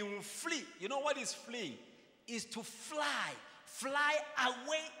and he will flee. You know what is fleeing? Is to fly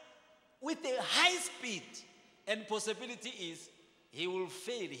away with a high speed. And possibility is he will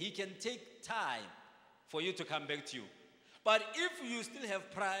fail. He can take time for you to come back to you. But if you still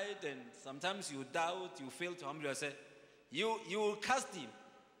have pride and sometimes you doubt, you fail to humble yourself, you will cast him.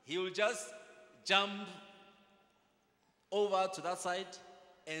 He will just jump over to that side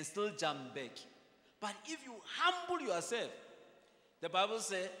and still jump back. But if you humble yourself, the Bible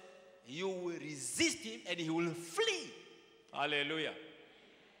says you will resist him and he will flee. Hallelujah.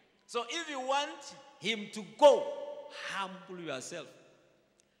 So if you want him to go, humble yourself.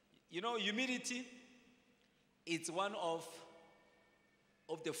 You know, humility, it's one of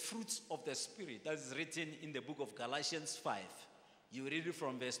the fruits of the Spirit that is written in the book of Galatians 5. You read it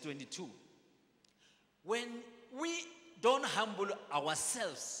from verse 22. When we don't humble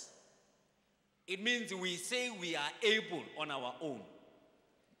ourselves, it means we say we are able on our own,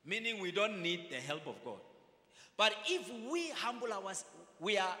 meaning we don't need the help of God. But if we humble ourselves,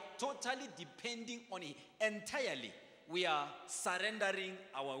 we are totally depending on him entirely. We are surrendering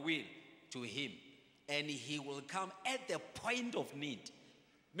our will to him, and he will come at the point of need.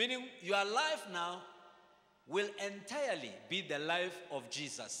 Meaning your life now will entirely be the life of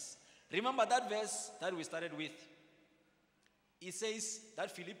Jesus. Remember that verse that we started with? It says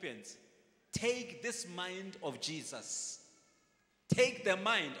that Philippians, take this mind of Jesus. Take the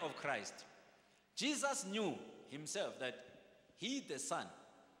mind of Christ. Jesus knew himself that he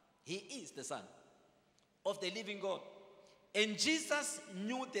is the Son of the living God. And Jesus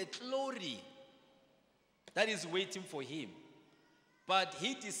knew the glory that is waiting for him. But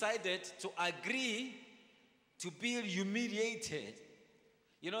he decided to agree to be humiliated.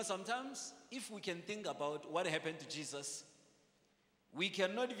 You know, sometimes if we can think about what happened to Jesus, we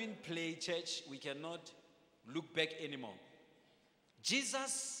cannot even play church. We cannot look back anymore.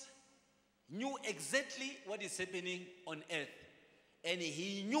 Jesus knew exactly what is happening on earth. And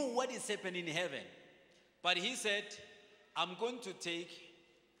he knew what is happening in heaven. But he said, I'm going to take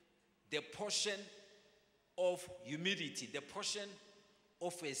the portion of humility, the portion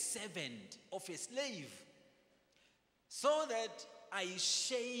of a servant, of a slave, so that I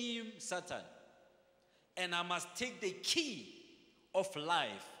shame Satan. And I must take the key of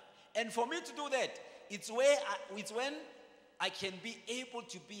life. And for me to do that, it's when I can be able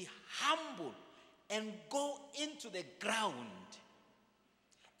to be humble and go into the ground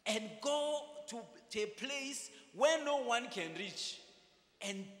and go to a place where no one can reach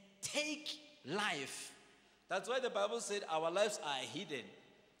and take life. That's why the Bible said our lives are hidden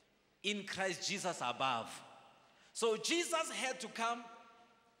in Christ Jesus above. So Jesus had to come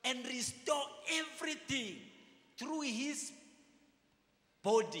and restore everything through his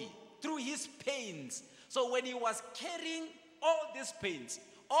body, through his pains. So when he was carrying all these pains,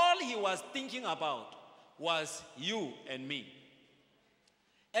 all he was thinking about was you and me.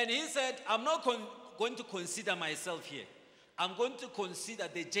 And he said, I'm not going to consider myself here. I'm going to consider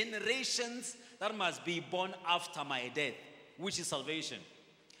the generations that must be born after my death, which is salvation.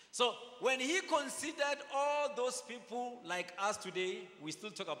 So when he considered all those people like us today, we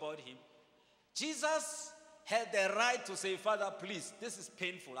still talk about him. Jesus had the right to say, Father, please, this is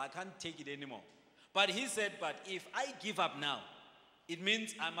painful. I can't take it anymore. But he said, but if I give up now, it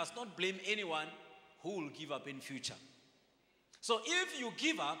means I must not blame anyone who will give up in future. So if you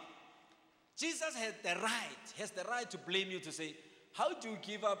give up, Jesus has the right to blame you, to say, how do you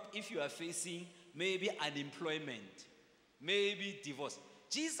give up if you are facing maybe unemployment, maybe divorce?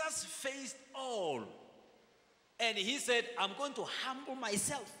 Jesus faced all. And he said, I'm going to humble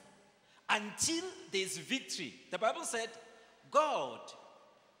myself until there's victory. The Bible said, God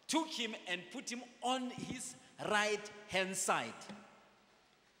took him and put him on his right hand side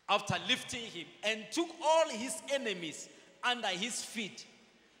after lifting him, and took all his enemies under his feet.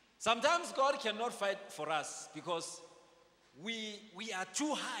 Sometimes God cannot fight for us because we are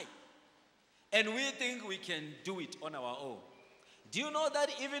too high and we think we can do it on our own. Do you know that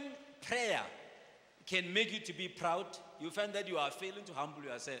even prayer can make you to be proud? You find that you are failing to humble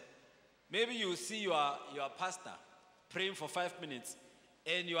yourself. Maybe you see your pastor praying for 5 minutes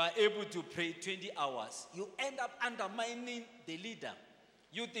and you are able to pray 20 hours. You end up undermining the leader.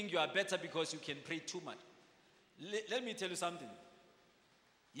 You think you are better because you can pray too much. Let me tell you something.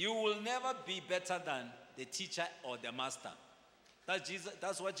 You will never be better than the teacher or the master.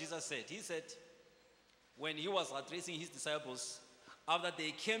 That's what Jesus said. He said, when he was addressing his disciples, after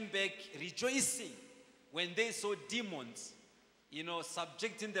they came back rejoicing, when they saw demons,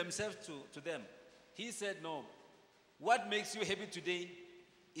 subjecting themselves to them, he said, no, what makes you happy today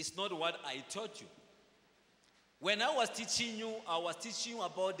is not what I taught you. When I was teaching you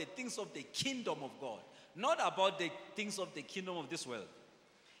about the things of the kingdom of God, not about the things of the kingdom of this world.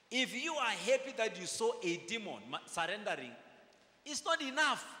 If you are happy that you saw a demon surrendering, it's not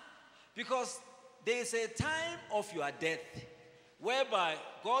enough, because there is a time of your death whereby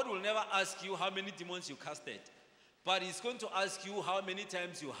God will never ask you how many demons you casted, but he's going to ask you how many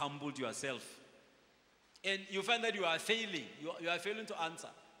times you humbled yourself. And you find that you are failing. You are failing to answer.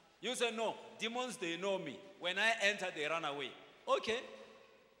 You say, no, demons, they know me. When I enter, they run away. Okay.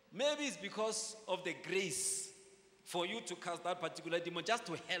 Maybe it's because of the grace for you to cast that particular demon just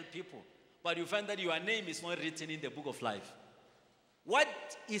to help people. But you find that your name is not written in the book of life. What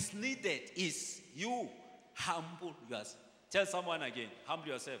is needed is you humble yourself. Tell someone again, humble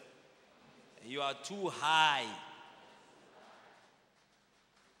yourself. You are too high.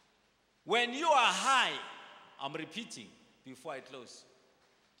 When you are high, I'm repeating before I close,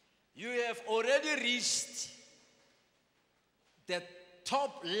 you have already reached the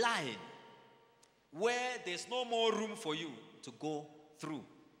top line where there's no more room for you to go through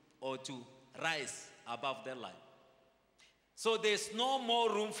or to rise above that line. So there's no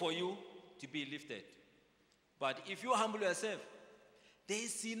more room for you to be lifted. But if you humble yourself,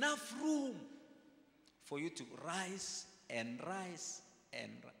 there's enough room for you to rise and rise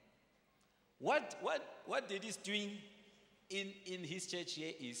and rise. What Daddy is doing in his church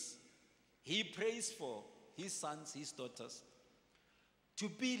here is he prays for his sons, his daughters, to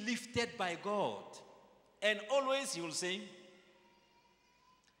be lifted by God. And always he will say,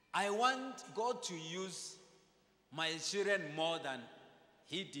 I want God to use my children more than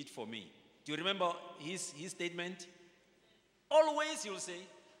he did for me. Do you remember his statement? Always he will say,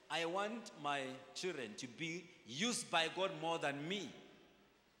 I want my children to be used by God more than me.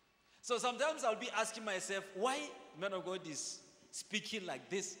 So sometimes I'll be asking myself, why man of God is speaking like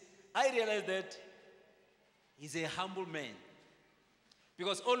this? I realize that he's a humble man.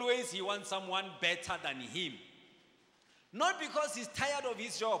 Because always he wants someone better than him. Not because he's tired of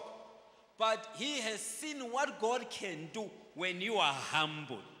his job, but he has seen what God can do when you are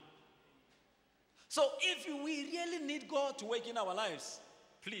humble. So if we really need God to work in our lives,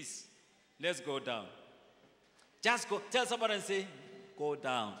 please, let's go down. Just go. Tell somebody and say, go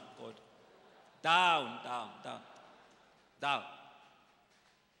down. Go down, down, down, down.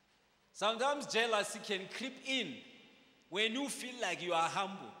 Sometimes jealousy can creep in when you feel like you are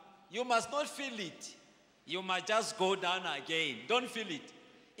humble. You must not feel it. You must just go down again. Don't feel it.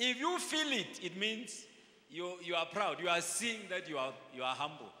 If you feel it, it means you are proud. You are seeing that you are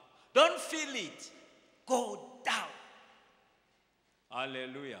humble. Don't feel it. Go down.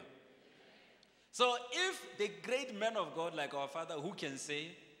 Hallelujah. So if the great man of God like our Father who can say,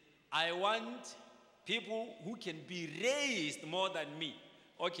 I want people who can be raised more than me.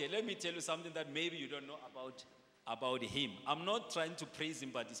 Okay, let me tell you something that maybe you don't know about him. I'm not trying to praise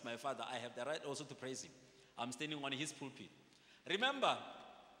him, but he's my Father. I have the right also to praise him. I'm standing on his pulpit. Remember,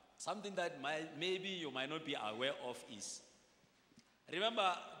 something that maybe you might not be aware of is,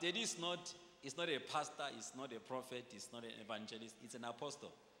 remember, Daddy is not a pastor, he's not a prophet, he's not an evangelist, he's an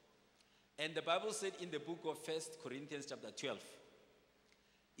apostle. And the Bible said in the book of 1 Corinthians chapter 12,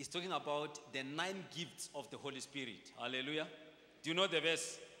 it's talking about the 9 gifts of the Holy Spirit. Hallelujah. Do you know the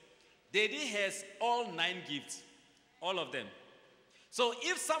verse? Daddy has all 9 gifts, all of them. So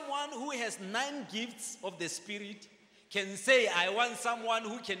if someone who has 9 gifts of the Spirit can say, I want someone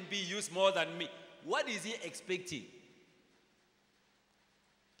who can be used more than me, what is he expecting?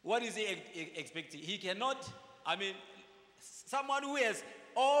 What is he expecting? He cannot, someone who has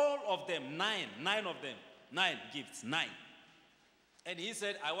all of them, 9 of them, 9 gifts, 9. And he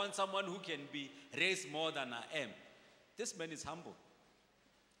said, I want someone who can be raised more than I am. This man is humble.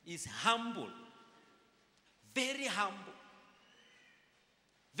 He's humble. Very humble.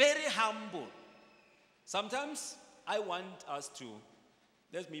 Very humble. Sometimes I want us to,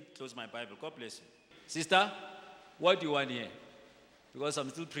 let me close my Bible. God bless you. Sister, what do you want here? Because I'm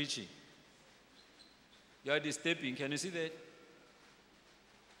still preaching. You are disturbing. Can you see that?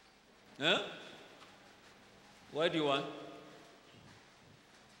 Huh? What do you want?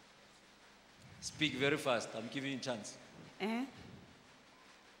 Speak very fast. I'm giving you a chance.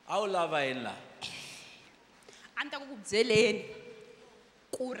 How love I in la? Anta kukubzeleni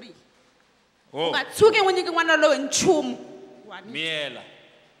kuri. Oh, Ungatsuke ngunike nwana lo nchumu. Miela.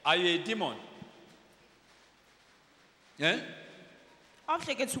 Are you a demon? Eh?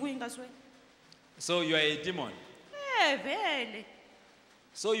 Awuhlekethu kuyingasweni. So you are a demon. Vele.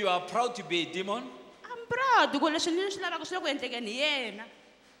 So you are proud to be a demon? I'm proud because leswi ni swi lavaka swi le ku endlekeni hi yena.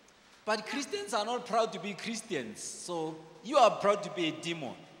 But Christians are not proud to be Christians. So you are proud to be a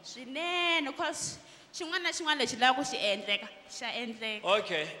demon. Swinene because xin'wana na xin'wana lexi lava ku xi endleka xa endleka.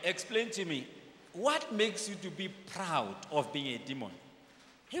 Okay, explain to me. What makes you to be proud of being a demon?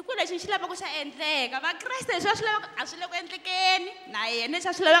 Hi ku lexi xi lavaka xa endleka. Vakreste leswi va swi lavaka a swi le ku endlekeni. Na yena leswi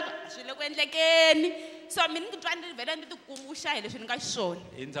a swi lavaka a swi le ku endlekeni. So mina ni titwa ni vhela ni tikumuxa hi leswi ni nga xiswona.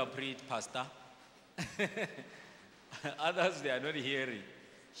 Interpret, pastor. Others, they are not hearing.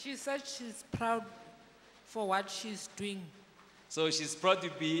 She said she's proud for what she's doing. So she's proud to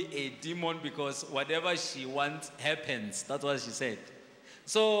be a demon because whatever she wants happens. That's what she said.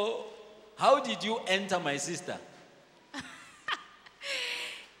 So how did you enter, my sister?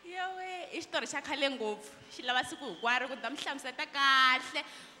 Yowe, i xitori xa khale ngopfu. Xi lava siku hinkwaro ku ta mi hlamuseta kahle.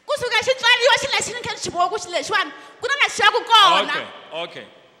 Kusuka xi tswariwa xi lexi ni kha ni xi vona ku xi lexiwani ku na laha xi yaku kona. Okay.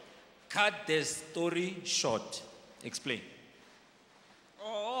 Cut the story short. Explain.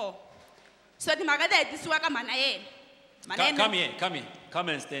 Oh. So timhaka ta hetisiwa ka mhana yena. Come here. Come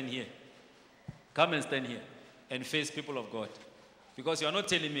and stand here. Come and stand here and face people of God. Because you are not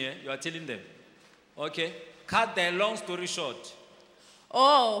telling me, you are telling them. Okay? Cut the long story short.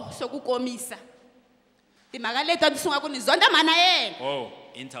 Oh, so ku komisa. Timhaka leti ti sunga ku ni zonda mhana yena. Oh,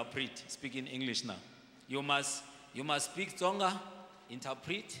 interpret. Speak in English now. You must speak Tsonga,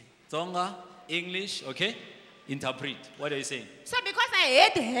 interpret Tsonga, English, okay? Interpret. What are you saying? So because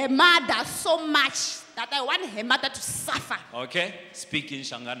I hate her mother so much that I want her mother to suffer. Okay? Speak in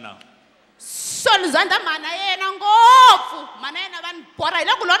Shangan now. So ni zonda mhana yena ngopfu. Mhana yena va ni borha hi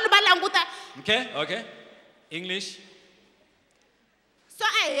loko loni va languta. Okay? English. So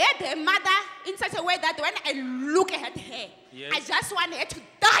I hate her mother in such a way that when I look at her, Yes. I just want her to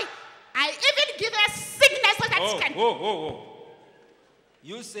die. I even give her sickness so that she can. Oh.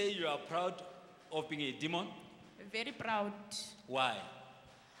 You say you are proud of being a demon? Very proud. Why?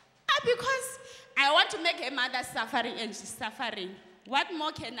 Because I want to make her mother suffering and she's suffering. What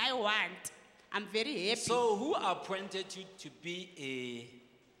more can I want? I'm very happy. So who appointed you to be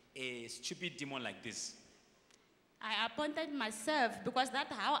a stupid demon like this? I appointed myself because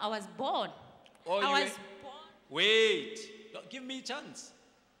that's how I was born. Oh, I was born. Wait, give me a chance.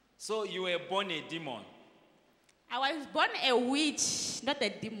 So you were born a demon? I was born a witch, not a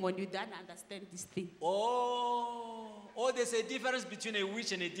demon. You don't understand this thing. Oh, there's a difference between a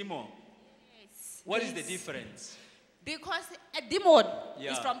witch and a demon. Yes. What is the difference? Because a demon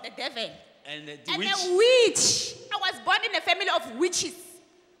Yeah. is from the devil. And the And witch? a witch. I was born in a family of witches.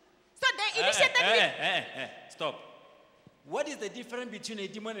 So they initiated me. Stop. What is the difference between a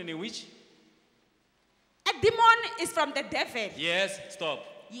demon and a witch? A demon is from the devil. Yes, stop.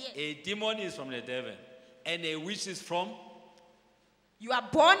 Yes. A demon is from the devil. And a witch is from? You are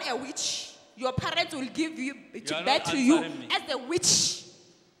born a witch. Your parents will give you are to not birth to you answering me. as a witch.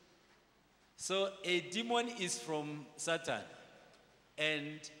 So a demon is from Satan.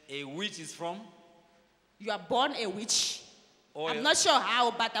 And a witch is from? You are born a witch. Or I'm not sure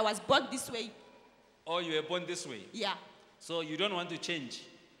how, but I was born this way. Or you were born this way. Yeah. So you don't want to change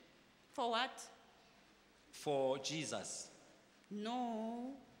For what? for Jesus.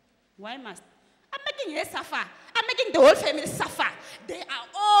 No. Why must? I'm making her suffer. I'm making the whole family suffer. They are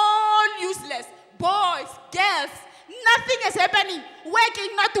all useless. Boys, girls. Nothing is happening.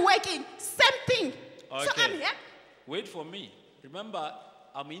 Working, not working. Same thing. So Okay. I'm here. Wait for me. Remember,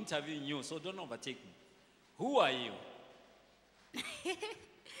 I'm interviewing you, so don't overtake me. Who are you?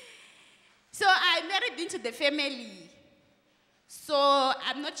 So I married into the family. So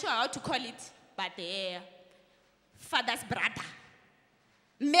I'm not sure how to call it, but father's brother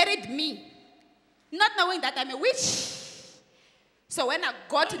married me, not knowing that I'm a witch. So when I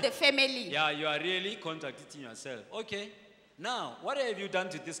got to the family, Yeah, you are really contradicting yourself. Okay. Now, what have you done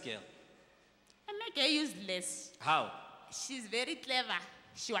to this girl? I make her useless. How? She's very clever.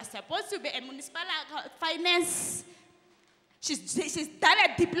 She was supposed to be a municipal finance. She's done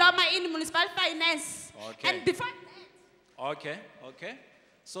a diploma in municipal finance. Okay. And before that, Okay, okay.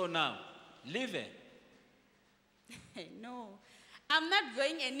 So now, leave her. no, I'm not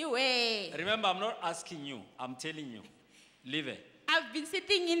going anywhere. Remember, I'm not asking you. I'm telling you. Leave her. I've been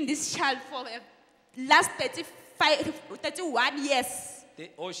sitting in this child for the last 31 years.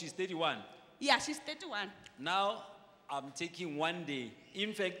 Oh, she's 31. Yeah, she's 31. Now, I'm taking 1 day.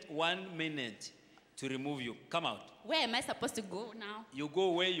 In fact, 1 minute to remove you. Come out. Where am I supposed to go now? You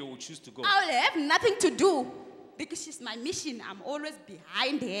go where you will choose to go. I'll have nothing to do because she's my mission. I'm always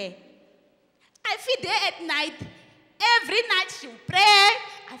behind her. I feed her at night. Every night she'll pray.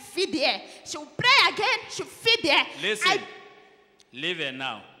 I feed her. She'll pray again. She'll feed her. Listen. Leave her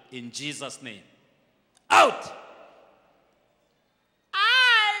now. In Jesus' name. Out!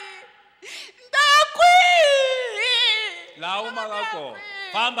 Lauma kako.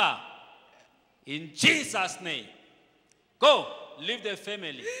 Famba. In Jesus' name. Go. Leave the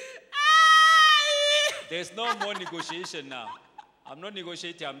family. There's no more negotiation now. I'm not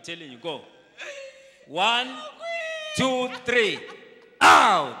negotiating. I'm telling you. Go. 1, 2, 3.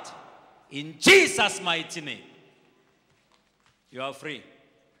 Out. In Jesus' mighty name. You are free.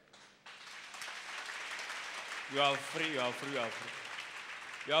 You are free. You are free. You are free.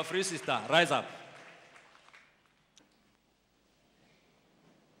 You are free, sister. Rise up.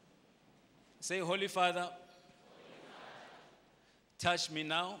 Say, Holy Father, touch me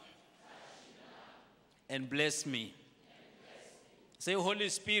now and bless me. Say, Holy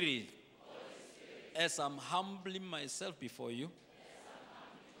Spirit, as I'm humbling myself before you,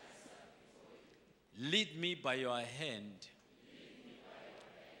 lead me by your hand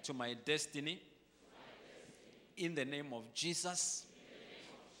to my destiny. In the name of Jesus.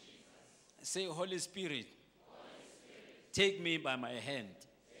 Say, Holy Spirit, take me by my hand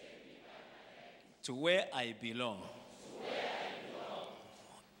to where I belong.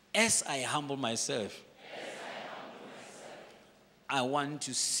 As I humble myself, I want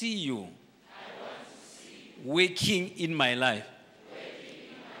to see you working in my life.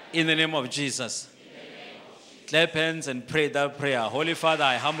 In the name of Jesus. Clap hands and pray that prayer. Holy Father,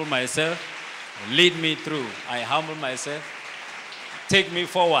 I humble myself. Lead me through. I humble myself. Take me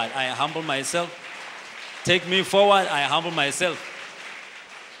forward. I humble myself. Take me forward. I humble myself.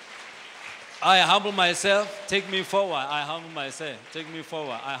 I humble myself. Take me forward. I humble myself. Take me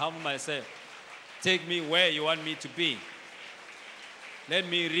forward. I humble myself. Take me where you want me to be. Let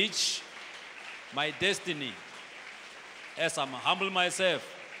me reach my destiny as I'm humble myself.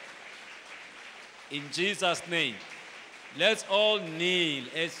 In Jesus' name. Let's all kneel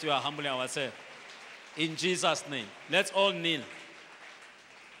as we are humbling ourselves. In Jesus' name. Let's all kneel.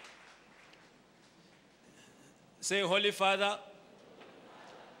 Say, Holy Father,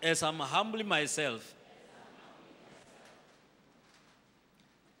 as I'm humbling myself,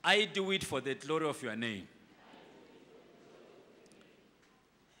 I do it for the glory of your name.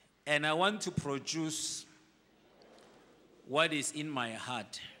 And I want to produce what is in my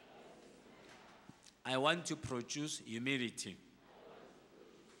heart. I want to produce humility.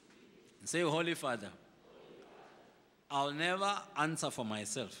 Say, Holy Father, I'll never answer for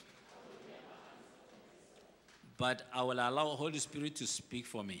myself, but I will allow Holy Spirit to speak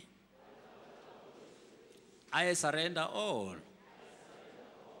for me. I surrender all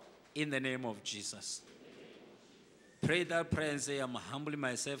in the name of Jesus. Pray that prayer and say, I'm humbling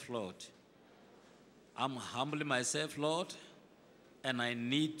myself, Lord. I'm humbling myself, Lord, and I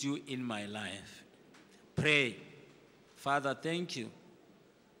need you in my life. Pray. Father, thank you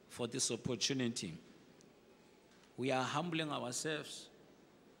for this opportunity. We are humbling ourselves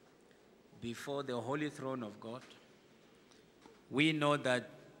before the holy throne of God. We know that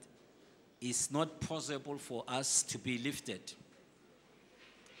it's not possible for us to be lifted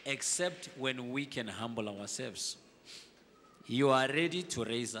except when we can humble ourselves. You are ready to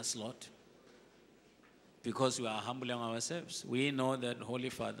raise us, Lord, because we are humbling ourselves. We know that, Holy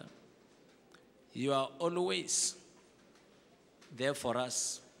Father, you are always there for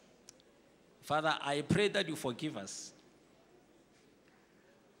us. Father, I pray that you forgive us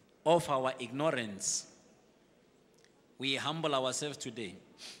of our ignorance. We humble ourselves today.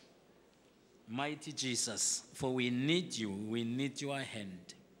 Mighty Jesus, for we need you. We need your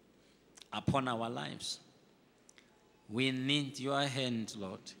hand upon our lives. We need your hand,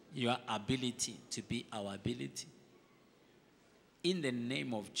 Lord, your ability to be our ability. In the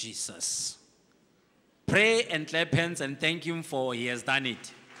name of Jesus. Pray and clap hands and thank him for he has done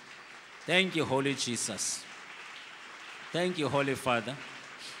it. Thank you, Holy Jesus. Thank you, Holy Father.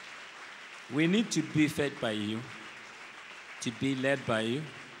 We need to be fed by you, to be led by you,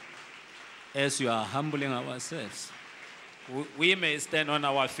 as you are humbling ourselves. We may stand on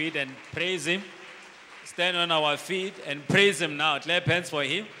our feet and praise him. Stand on our feet and praise him now. Clap hands for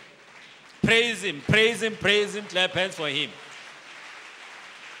him. Praise him, praise him, praise him. Clap hands for him.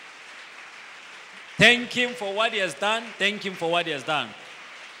 Thank him for what he has done. Thank him for what he has done.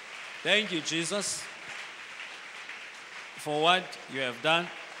 Thank you, Jesus, for what you have done.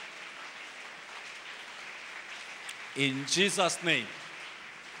 In Jesus' name.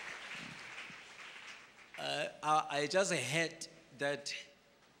 I just heard that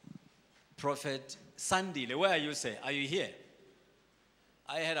Prophet Sandile, where are you, sir? Are you here?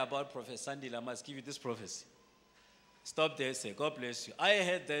 I heard about Prophet Sandile. I must give you this prophecy. Stop there, sir. God bless you. I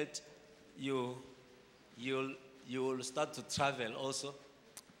heard that you'll start to travel also.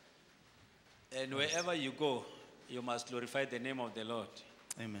 And wherever you go, you must glorify the name of the Lord.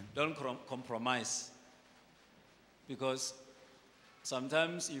 Amen. Don't compromise. Because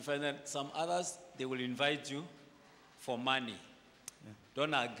sometimes you find that some others, they will invite you for money. Yeah.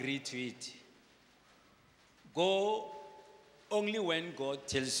 Don't agree to it. Go only when God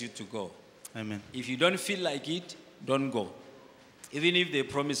tells you to go. Amen. If you don't feel like it, don't go. Even if they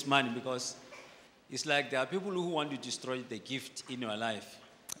promise money, because it's like there are people who want to destroy the gift in your life.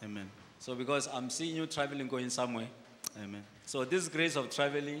 Amen. So because I'm seeing you traveling, going somewhere. Amen. So this grace of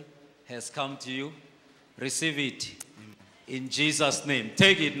traveling has come to you. Receive it. Amen. In Jesus' name.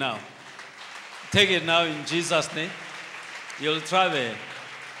 Take it now. Take it now in Jesus' name. You'll travel,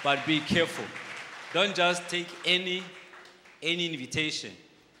 but be careful. Don't just take any invitation.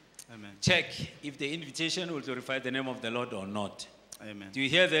 Amen. Check if the invitation will glorify the name of the Lord or not. Amen. Do you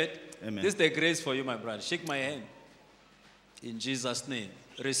hear that? Amen. This is the grace for you, my brother. Shake my hand. In Jesus' name.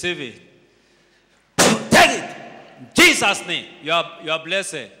 Receive it. Take it. In Jesus' name. You are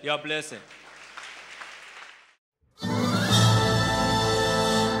blessed. You are blessed.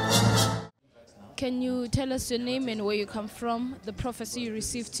 Can you tell us your name and where you come from, the prophecy you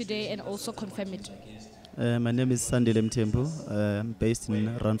received today, and also confirm it? My name is Sandile Mtembu. I'm based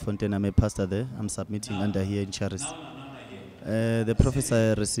in Randfontein. I'm a pastor there. I'm submitting under here in Charis. The prophecy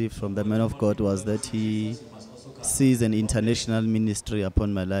I received from the man of God was that he sees an international ministry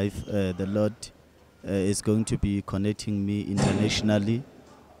upon my life. The Lord is going to be connecting me internationally,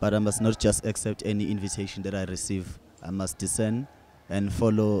 but I must not just accept any invitation that I receive. I must discern and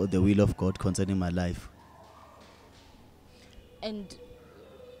follow the will of God concerning my life. And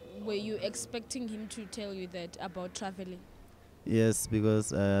were you expecting him to tell you that about traveling? Yes,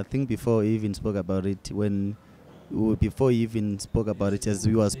 because I think before he even spoke about it, as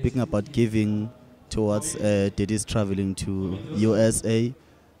we were speaking about giving towards Daddy's traveling to USA,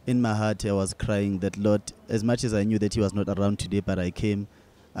 in my heart I was crying that, Lord, as much as I knew that he was not around today, but I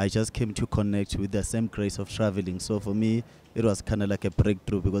just came to connect with the same grace of traveling. So for me, it was kind of like a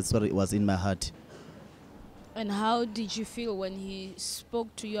breakthrough because it was in my heart. And how did you feel when he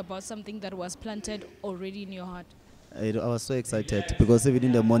spoke to you about something that was planted already in your heart? I was so excited because even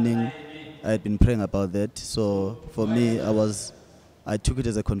in the morning, I had been praying about that. So for me, I took it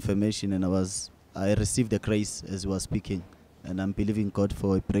as a confirmation, and I received the grace as we were speaking. And I'm believing God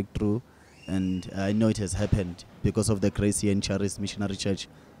for a breakthrough. And I know it has happened because of the grace here in Charis Missionary Church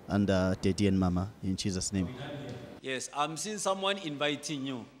under Daddy and Mama, in Jesus' name. Yes, I'm seeing someone inviting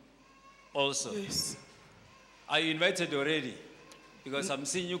you also. Yes. Are you invited already? Because I'm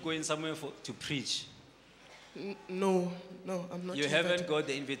seeing you going somewhere to preach. No, no, I'm not You invited. haven't got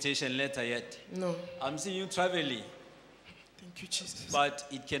the invitation letter yet. No. I'm seeing you traveling, Thank you, Jesus. but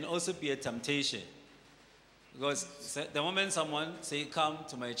it can also be a temptation. Because the moment someone say, come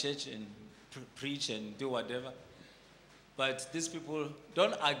to my church and preach and do whatever, but these people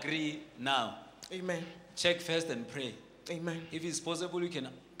don't agree now. Amen. Check first and pray. Amen. If it's possible, you can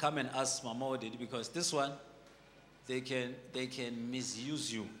come and ask Mama Oded, because this one, they can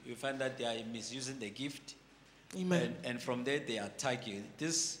misuse you. You find that they are misusing the gift. Amen. And from there, they attack you.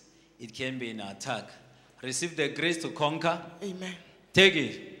 It can be an attack. Receive the grace to conquer. Amen. Take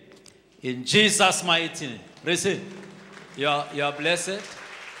it. In Jesus' mighty name. Receive. You are blessed.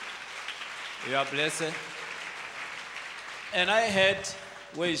 You are blessed. And I heard,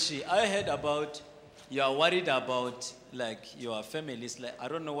 where is she? I heard about, you are worried about, like, your family. It's like, I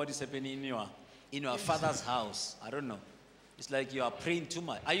don't know what is happening in your father's house. I don't know. It's like you are praying too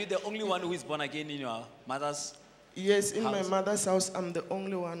much. Are you the only one who is born again in your mother's? Yes, in house? my mother's house, I'm the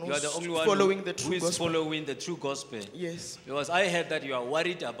only one You are who's the only one following the who true is gospel. following the true gospel. Yes. Because I heard that you are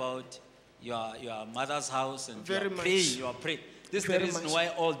worried about your mother's house, and Very you are much. praying. You are praying. This is the Very reason much. why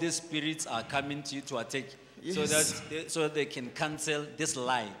all these spirits are coming to you to attack, Yes. so they can cancel this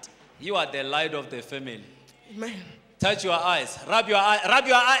light. You are the light of the family. Amen. Touch your eyes. Rub your eye. Rub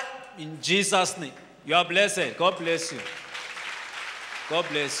your eye. In Jesus' name. You are blessed. God bless you. God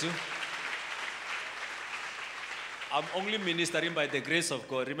bless you. I'm only ministering by the grace of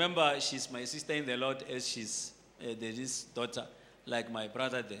God. Remember, she's my sister in the Lord, as she's this daughter, like my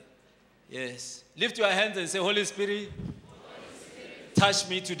brother there. Yes. Lift your hands and say, Holy Spirit, touch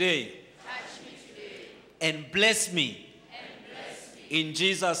me today. And bless me. In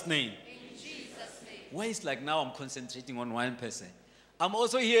Jesus' name. Why is like now I'm concentrating on one person? I'm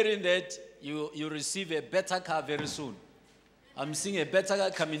also hearing that you receive a better car very soon. I'm seeing a better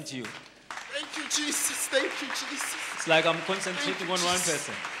car coming to you. Thank you, Jesus. Thank you, Jesus. It's like I'm concentrating on one Jesus.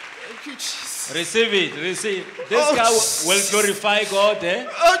 person. Thank you, Jesus. Receive it. Receive. This Oh, guy Jesus. will glorify God. Eh?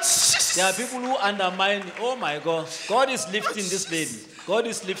 Oh, Jesus. There are people who undermine. Oh my God. God is lifting this lady. God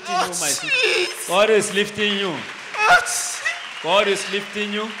is lifting you, my sister. Jesus. God is lifting you. Oh, Jesus. God is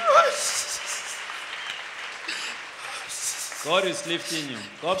lifting you. Oh, Jesus. God is lifting you.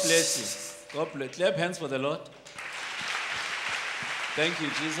 God bless you. God bless. Clap hands for the Lord. Thank you,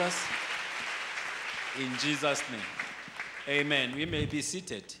 Jesus. In Jesus' name. Amen. We may be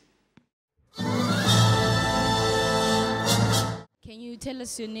seated. Can you tell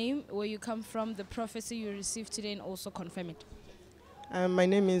us your name, where you come from, the prophecy you received today, and also confirm it? My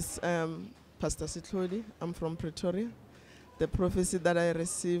name is Pastor Sitlodi. I'm from Pretoria. The prophecy that I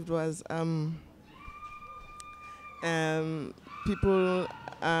received was people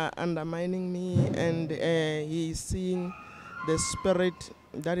are undermining me, and he's seeing the spirit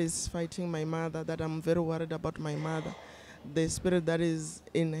that is fighting my mother, that I'm very worried about my mother. The spirit that is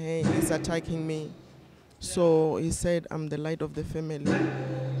in her is attacking me. So he said, I'm the light of the family.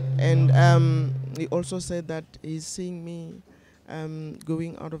 And he also said that he's seeing me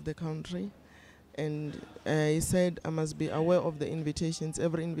going out of the country. And he said I must be aware of the invitations.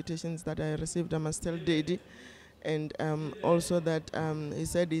 Every invitations that I received, I must tell Daddy. And also that he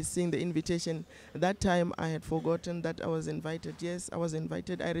said he's seeing the invitation. That time I had forgotten that I was invited. Yes, I was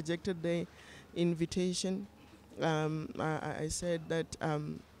invited. I rejected the invitation. I said that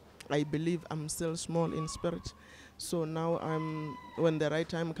I believe I'm still small in spirit. So now when the right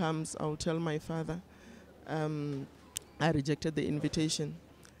time comes, I'll tell my father I rejected the invitation.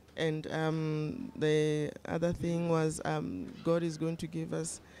 And the other thing was God is going to give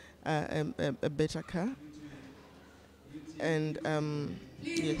us a better car. And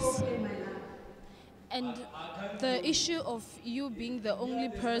yes. And the issue of you being the only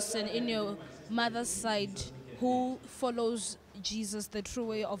person in your mother's side who follows Jesus, the true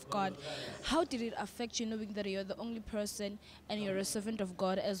way of God, how did it affect you knowing that you're the only person and you're a servant of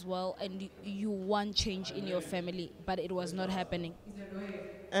God as well, and you want change in your family, but it was not happening?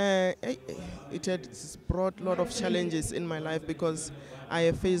 It had brought a lot of challenges in my life because I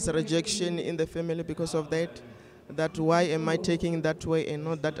have faced rejection in the family because of that. That why am I taking that way and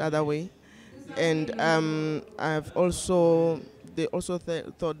not that other way? And I've also, they also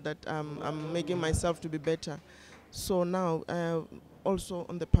thought that I'm making myself to be better. So now, also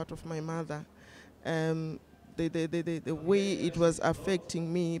on the part of my mother, the way it was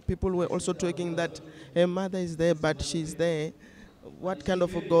affecting me, people were also talking that her mother is there, but she's there. What kind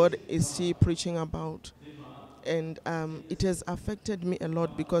of a God is she preaching about? And it has affected me a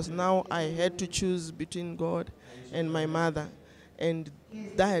lot because now I had to choose between God and my mother. And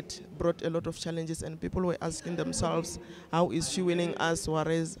that brought a lot of challenges, and people were asking themselves, how is she winning us,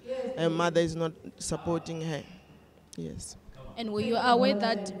 whereas her mother is not supporting her? Yes. And were you aware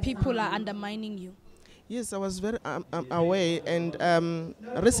that people are undermining you? Yes, I was very aware, and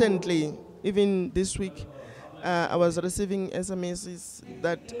recently, even this week, I was receiving SMSs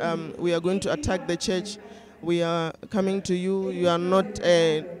that we are going to attack the church. We are coming to you. You are not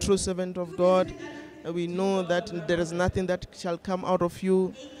a true servant of God. We know that there is nothing that shall come out of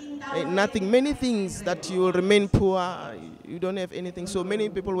you. Nothing, many things that you will remain poor. You don't have anything. So many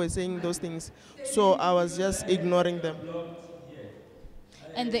people were saying those things. So I was just ignoring them.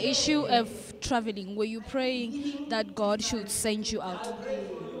 And the issue of traveling, were you praying that God should send you out?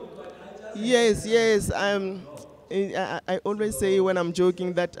 Yes, yes. I always say when I'm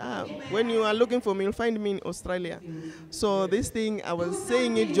joking that when you are looking for me, you'll find me in Australia. So this thing, I was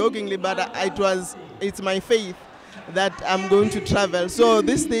saying it jokingly, but it's my faith that I'm going to travel. So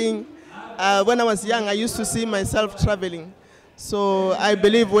this thing, when I was young, I used to see myself traveling. So I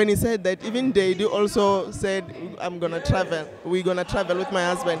believe when he said that, even they also said, I'm going to travel. We're going to travel with my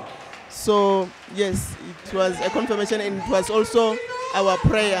husband. So yes, it was a confirmation, and it was also our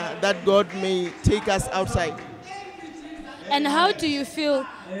prayer that God may take us outside. And how do you feel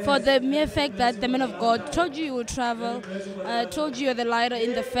for the mere fact that the man of God told you would travel, told you you're the leader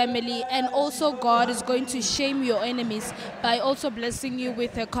in the family, and also God is going to shame your enemies by also blessing you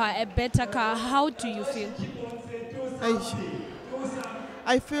with a car, a better car? How do you feel?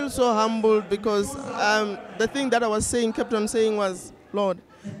 I feel so humbled because the thing that I was saying, kept on saying was, Lord,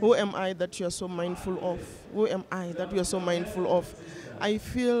 who am I that you are so mindful of? Who am I that you are so mindful of? I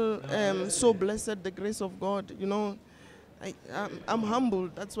feel so blessed, the grace of God, you know. I'm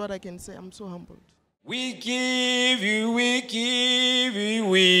humbled. That's what I can say. I'm so humbled. We give you, we give you,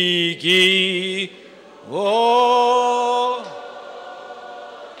 we give. Oh,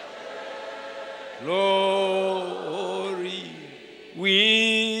 glory.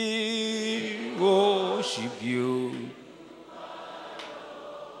 We worship you.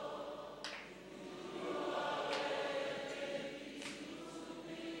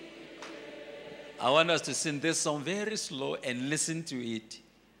 I want us to sing this song very slow and listen to it.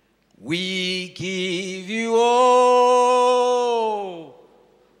 We give you all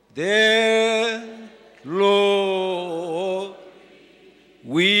the Lord.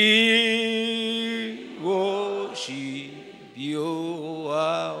 We worship you,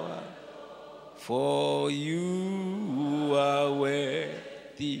 for you are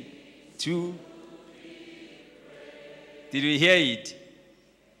worthy to. Did we hear it?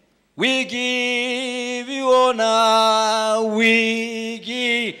 We give you honor, we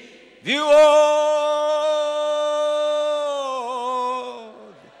give you all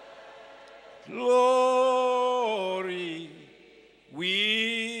glory.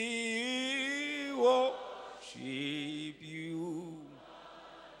 We worship you,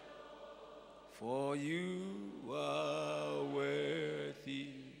 for you are worthy.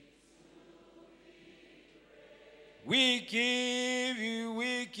 We give you,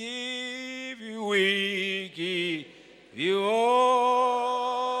 we give you, we give you all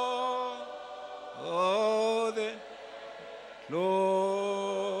the glory.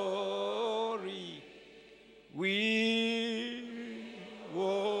 We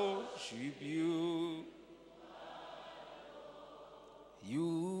worship you.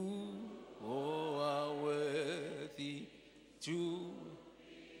 You are worthy to.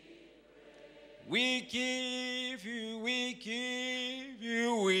 We give you, we give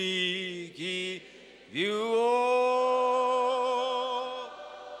you, we give you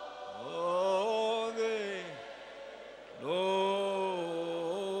all the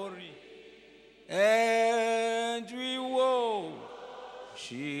glory, and we worship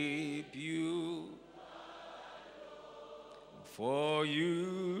you, for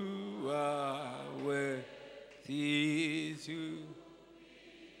you are worthy to.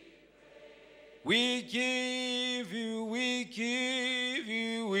 We give you, we give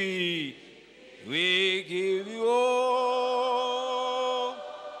you, we give you all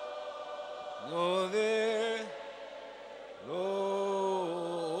the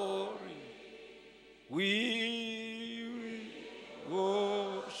glory. We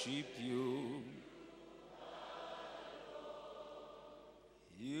worship you.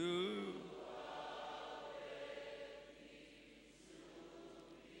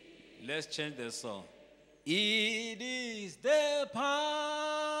 Let's change the song. It is the power,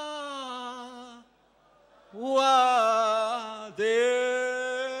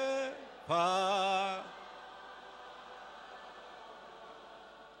 the power,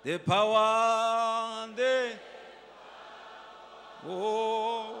 the power,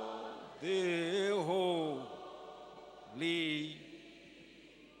 of the holy.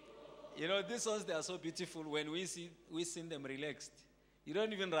 You know, these songs, they are so beautiful when we sing them relaxed. You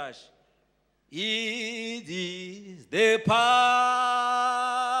don't even rush. It is the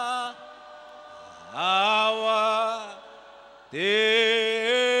power,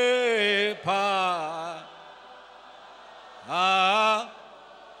 the power,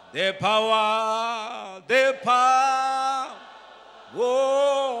 the power, the power,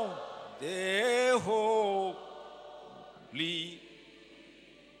 oh, the holy.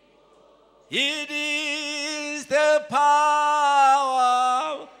 It is the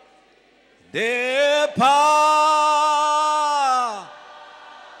power, the power,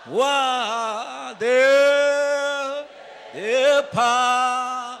 the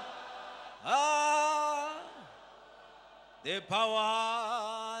power, the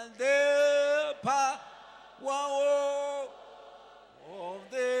power, the power of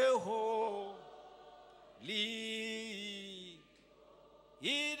the holy.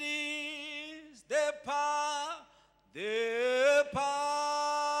 It is the power, the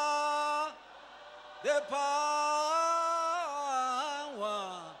power, the power,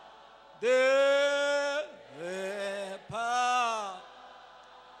 the power,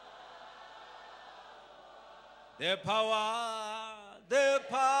 the power, the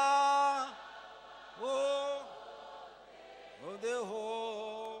power, oh, of the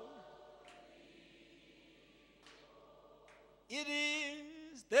whole. It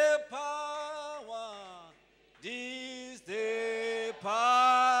is the power, this the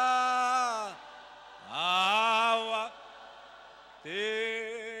power,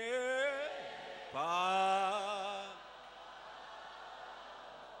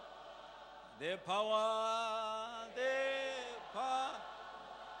 the power, the power,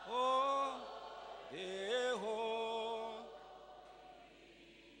 oh, the whole.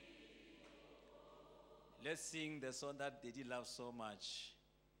 Let's sing the song that Daddy loves so much.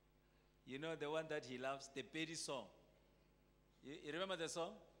 You know the one that he loves, the baby song. You remember the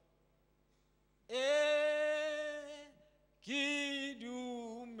song?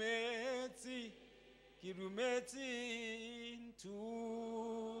 Kidumeti into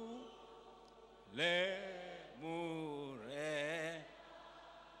lemure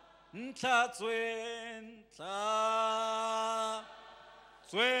ntla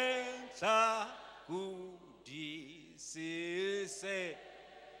kudi sise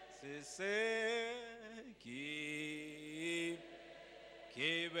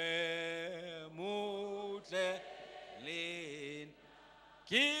kibe mutle lin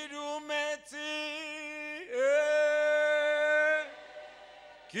kidumeti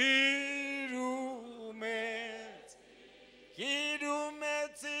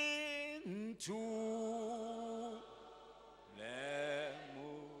into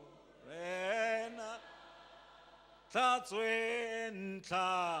lemurena tla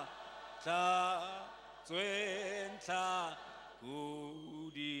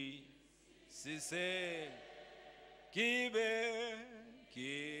kudi sise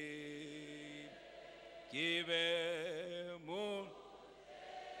kibe mun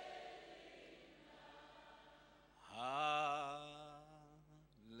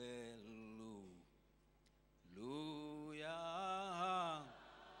hallelujah,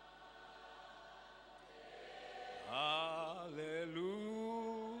 hallelujah,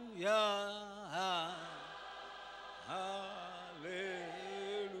 hallelujah,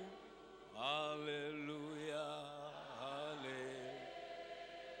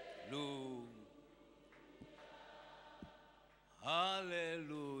 hallelujah, hallelujah,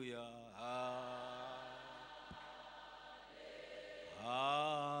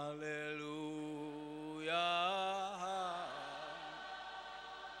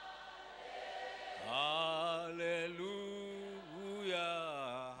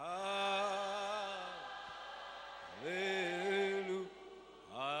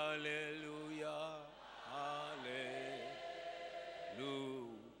 hallelujah, hallelujah,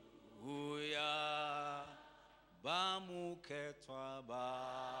 bamuketwa ba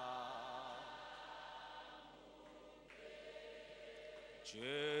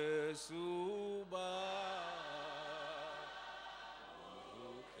Jesu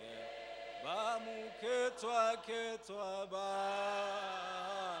bamuketwa ba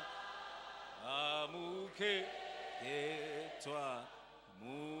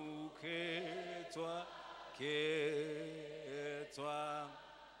ketwa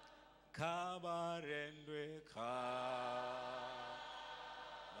kabarendwe kabarendiwe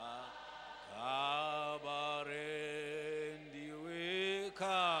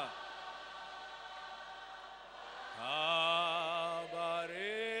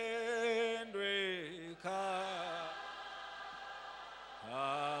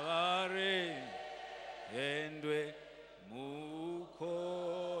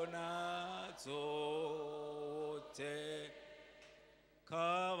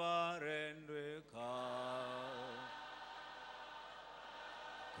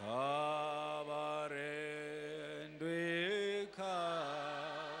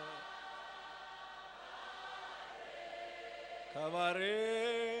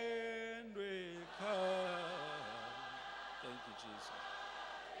Arendwe Thank you, Jesus.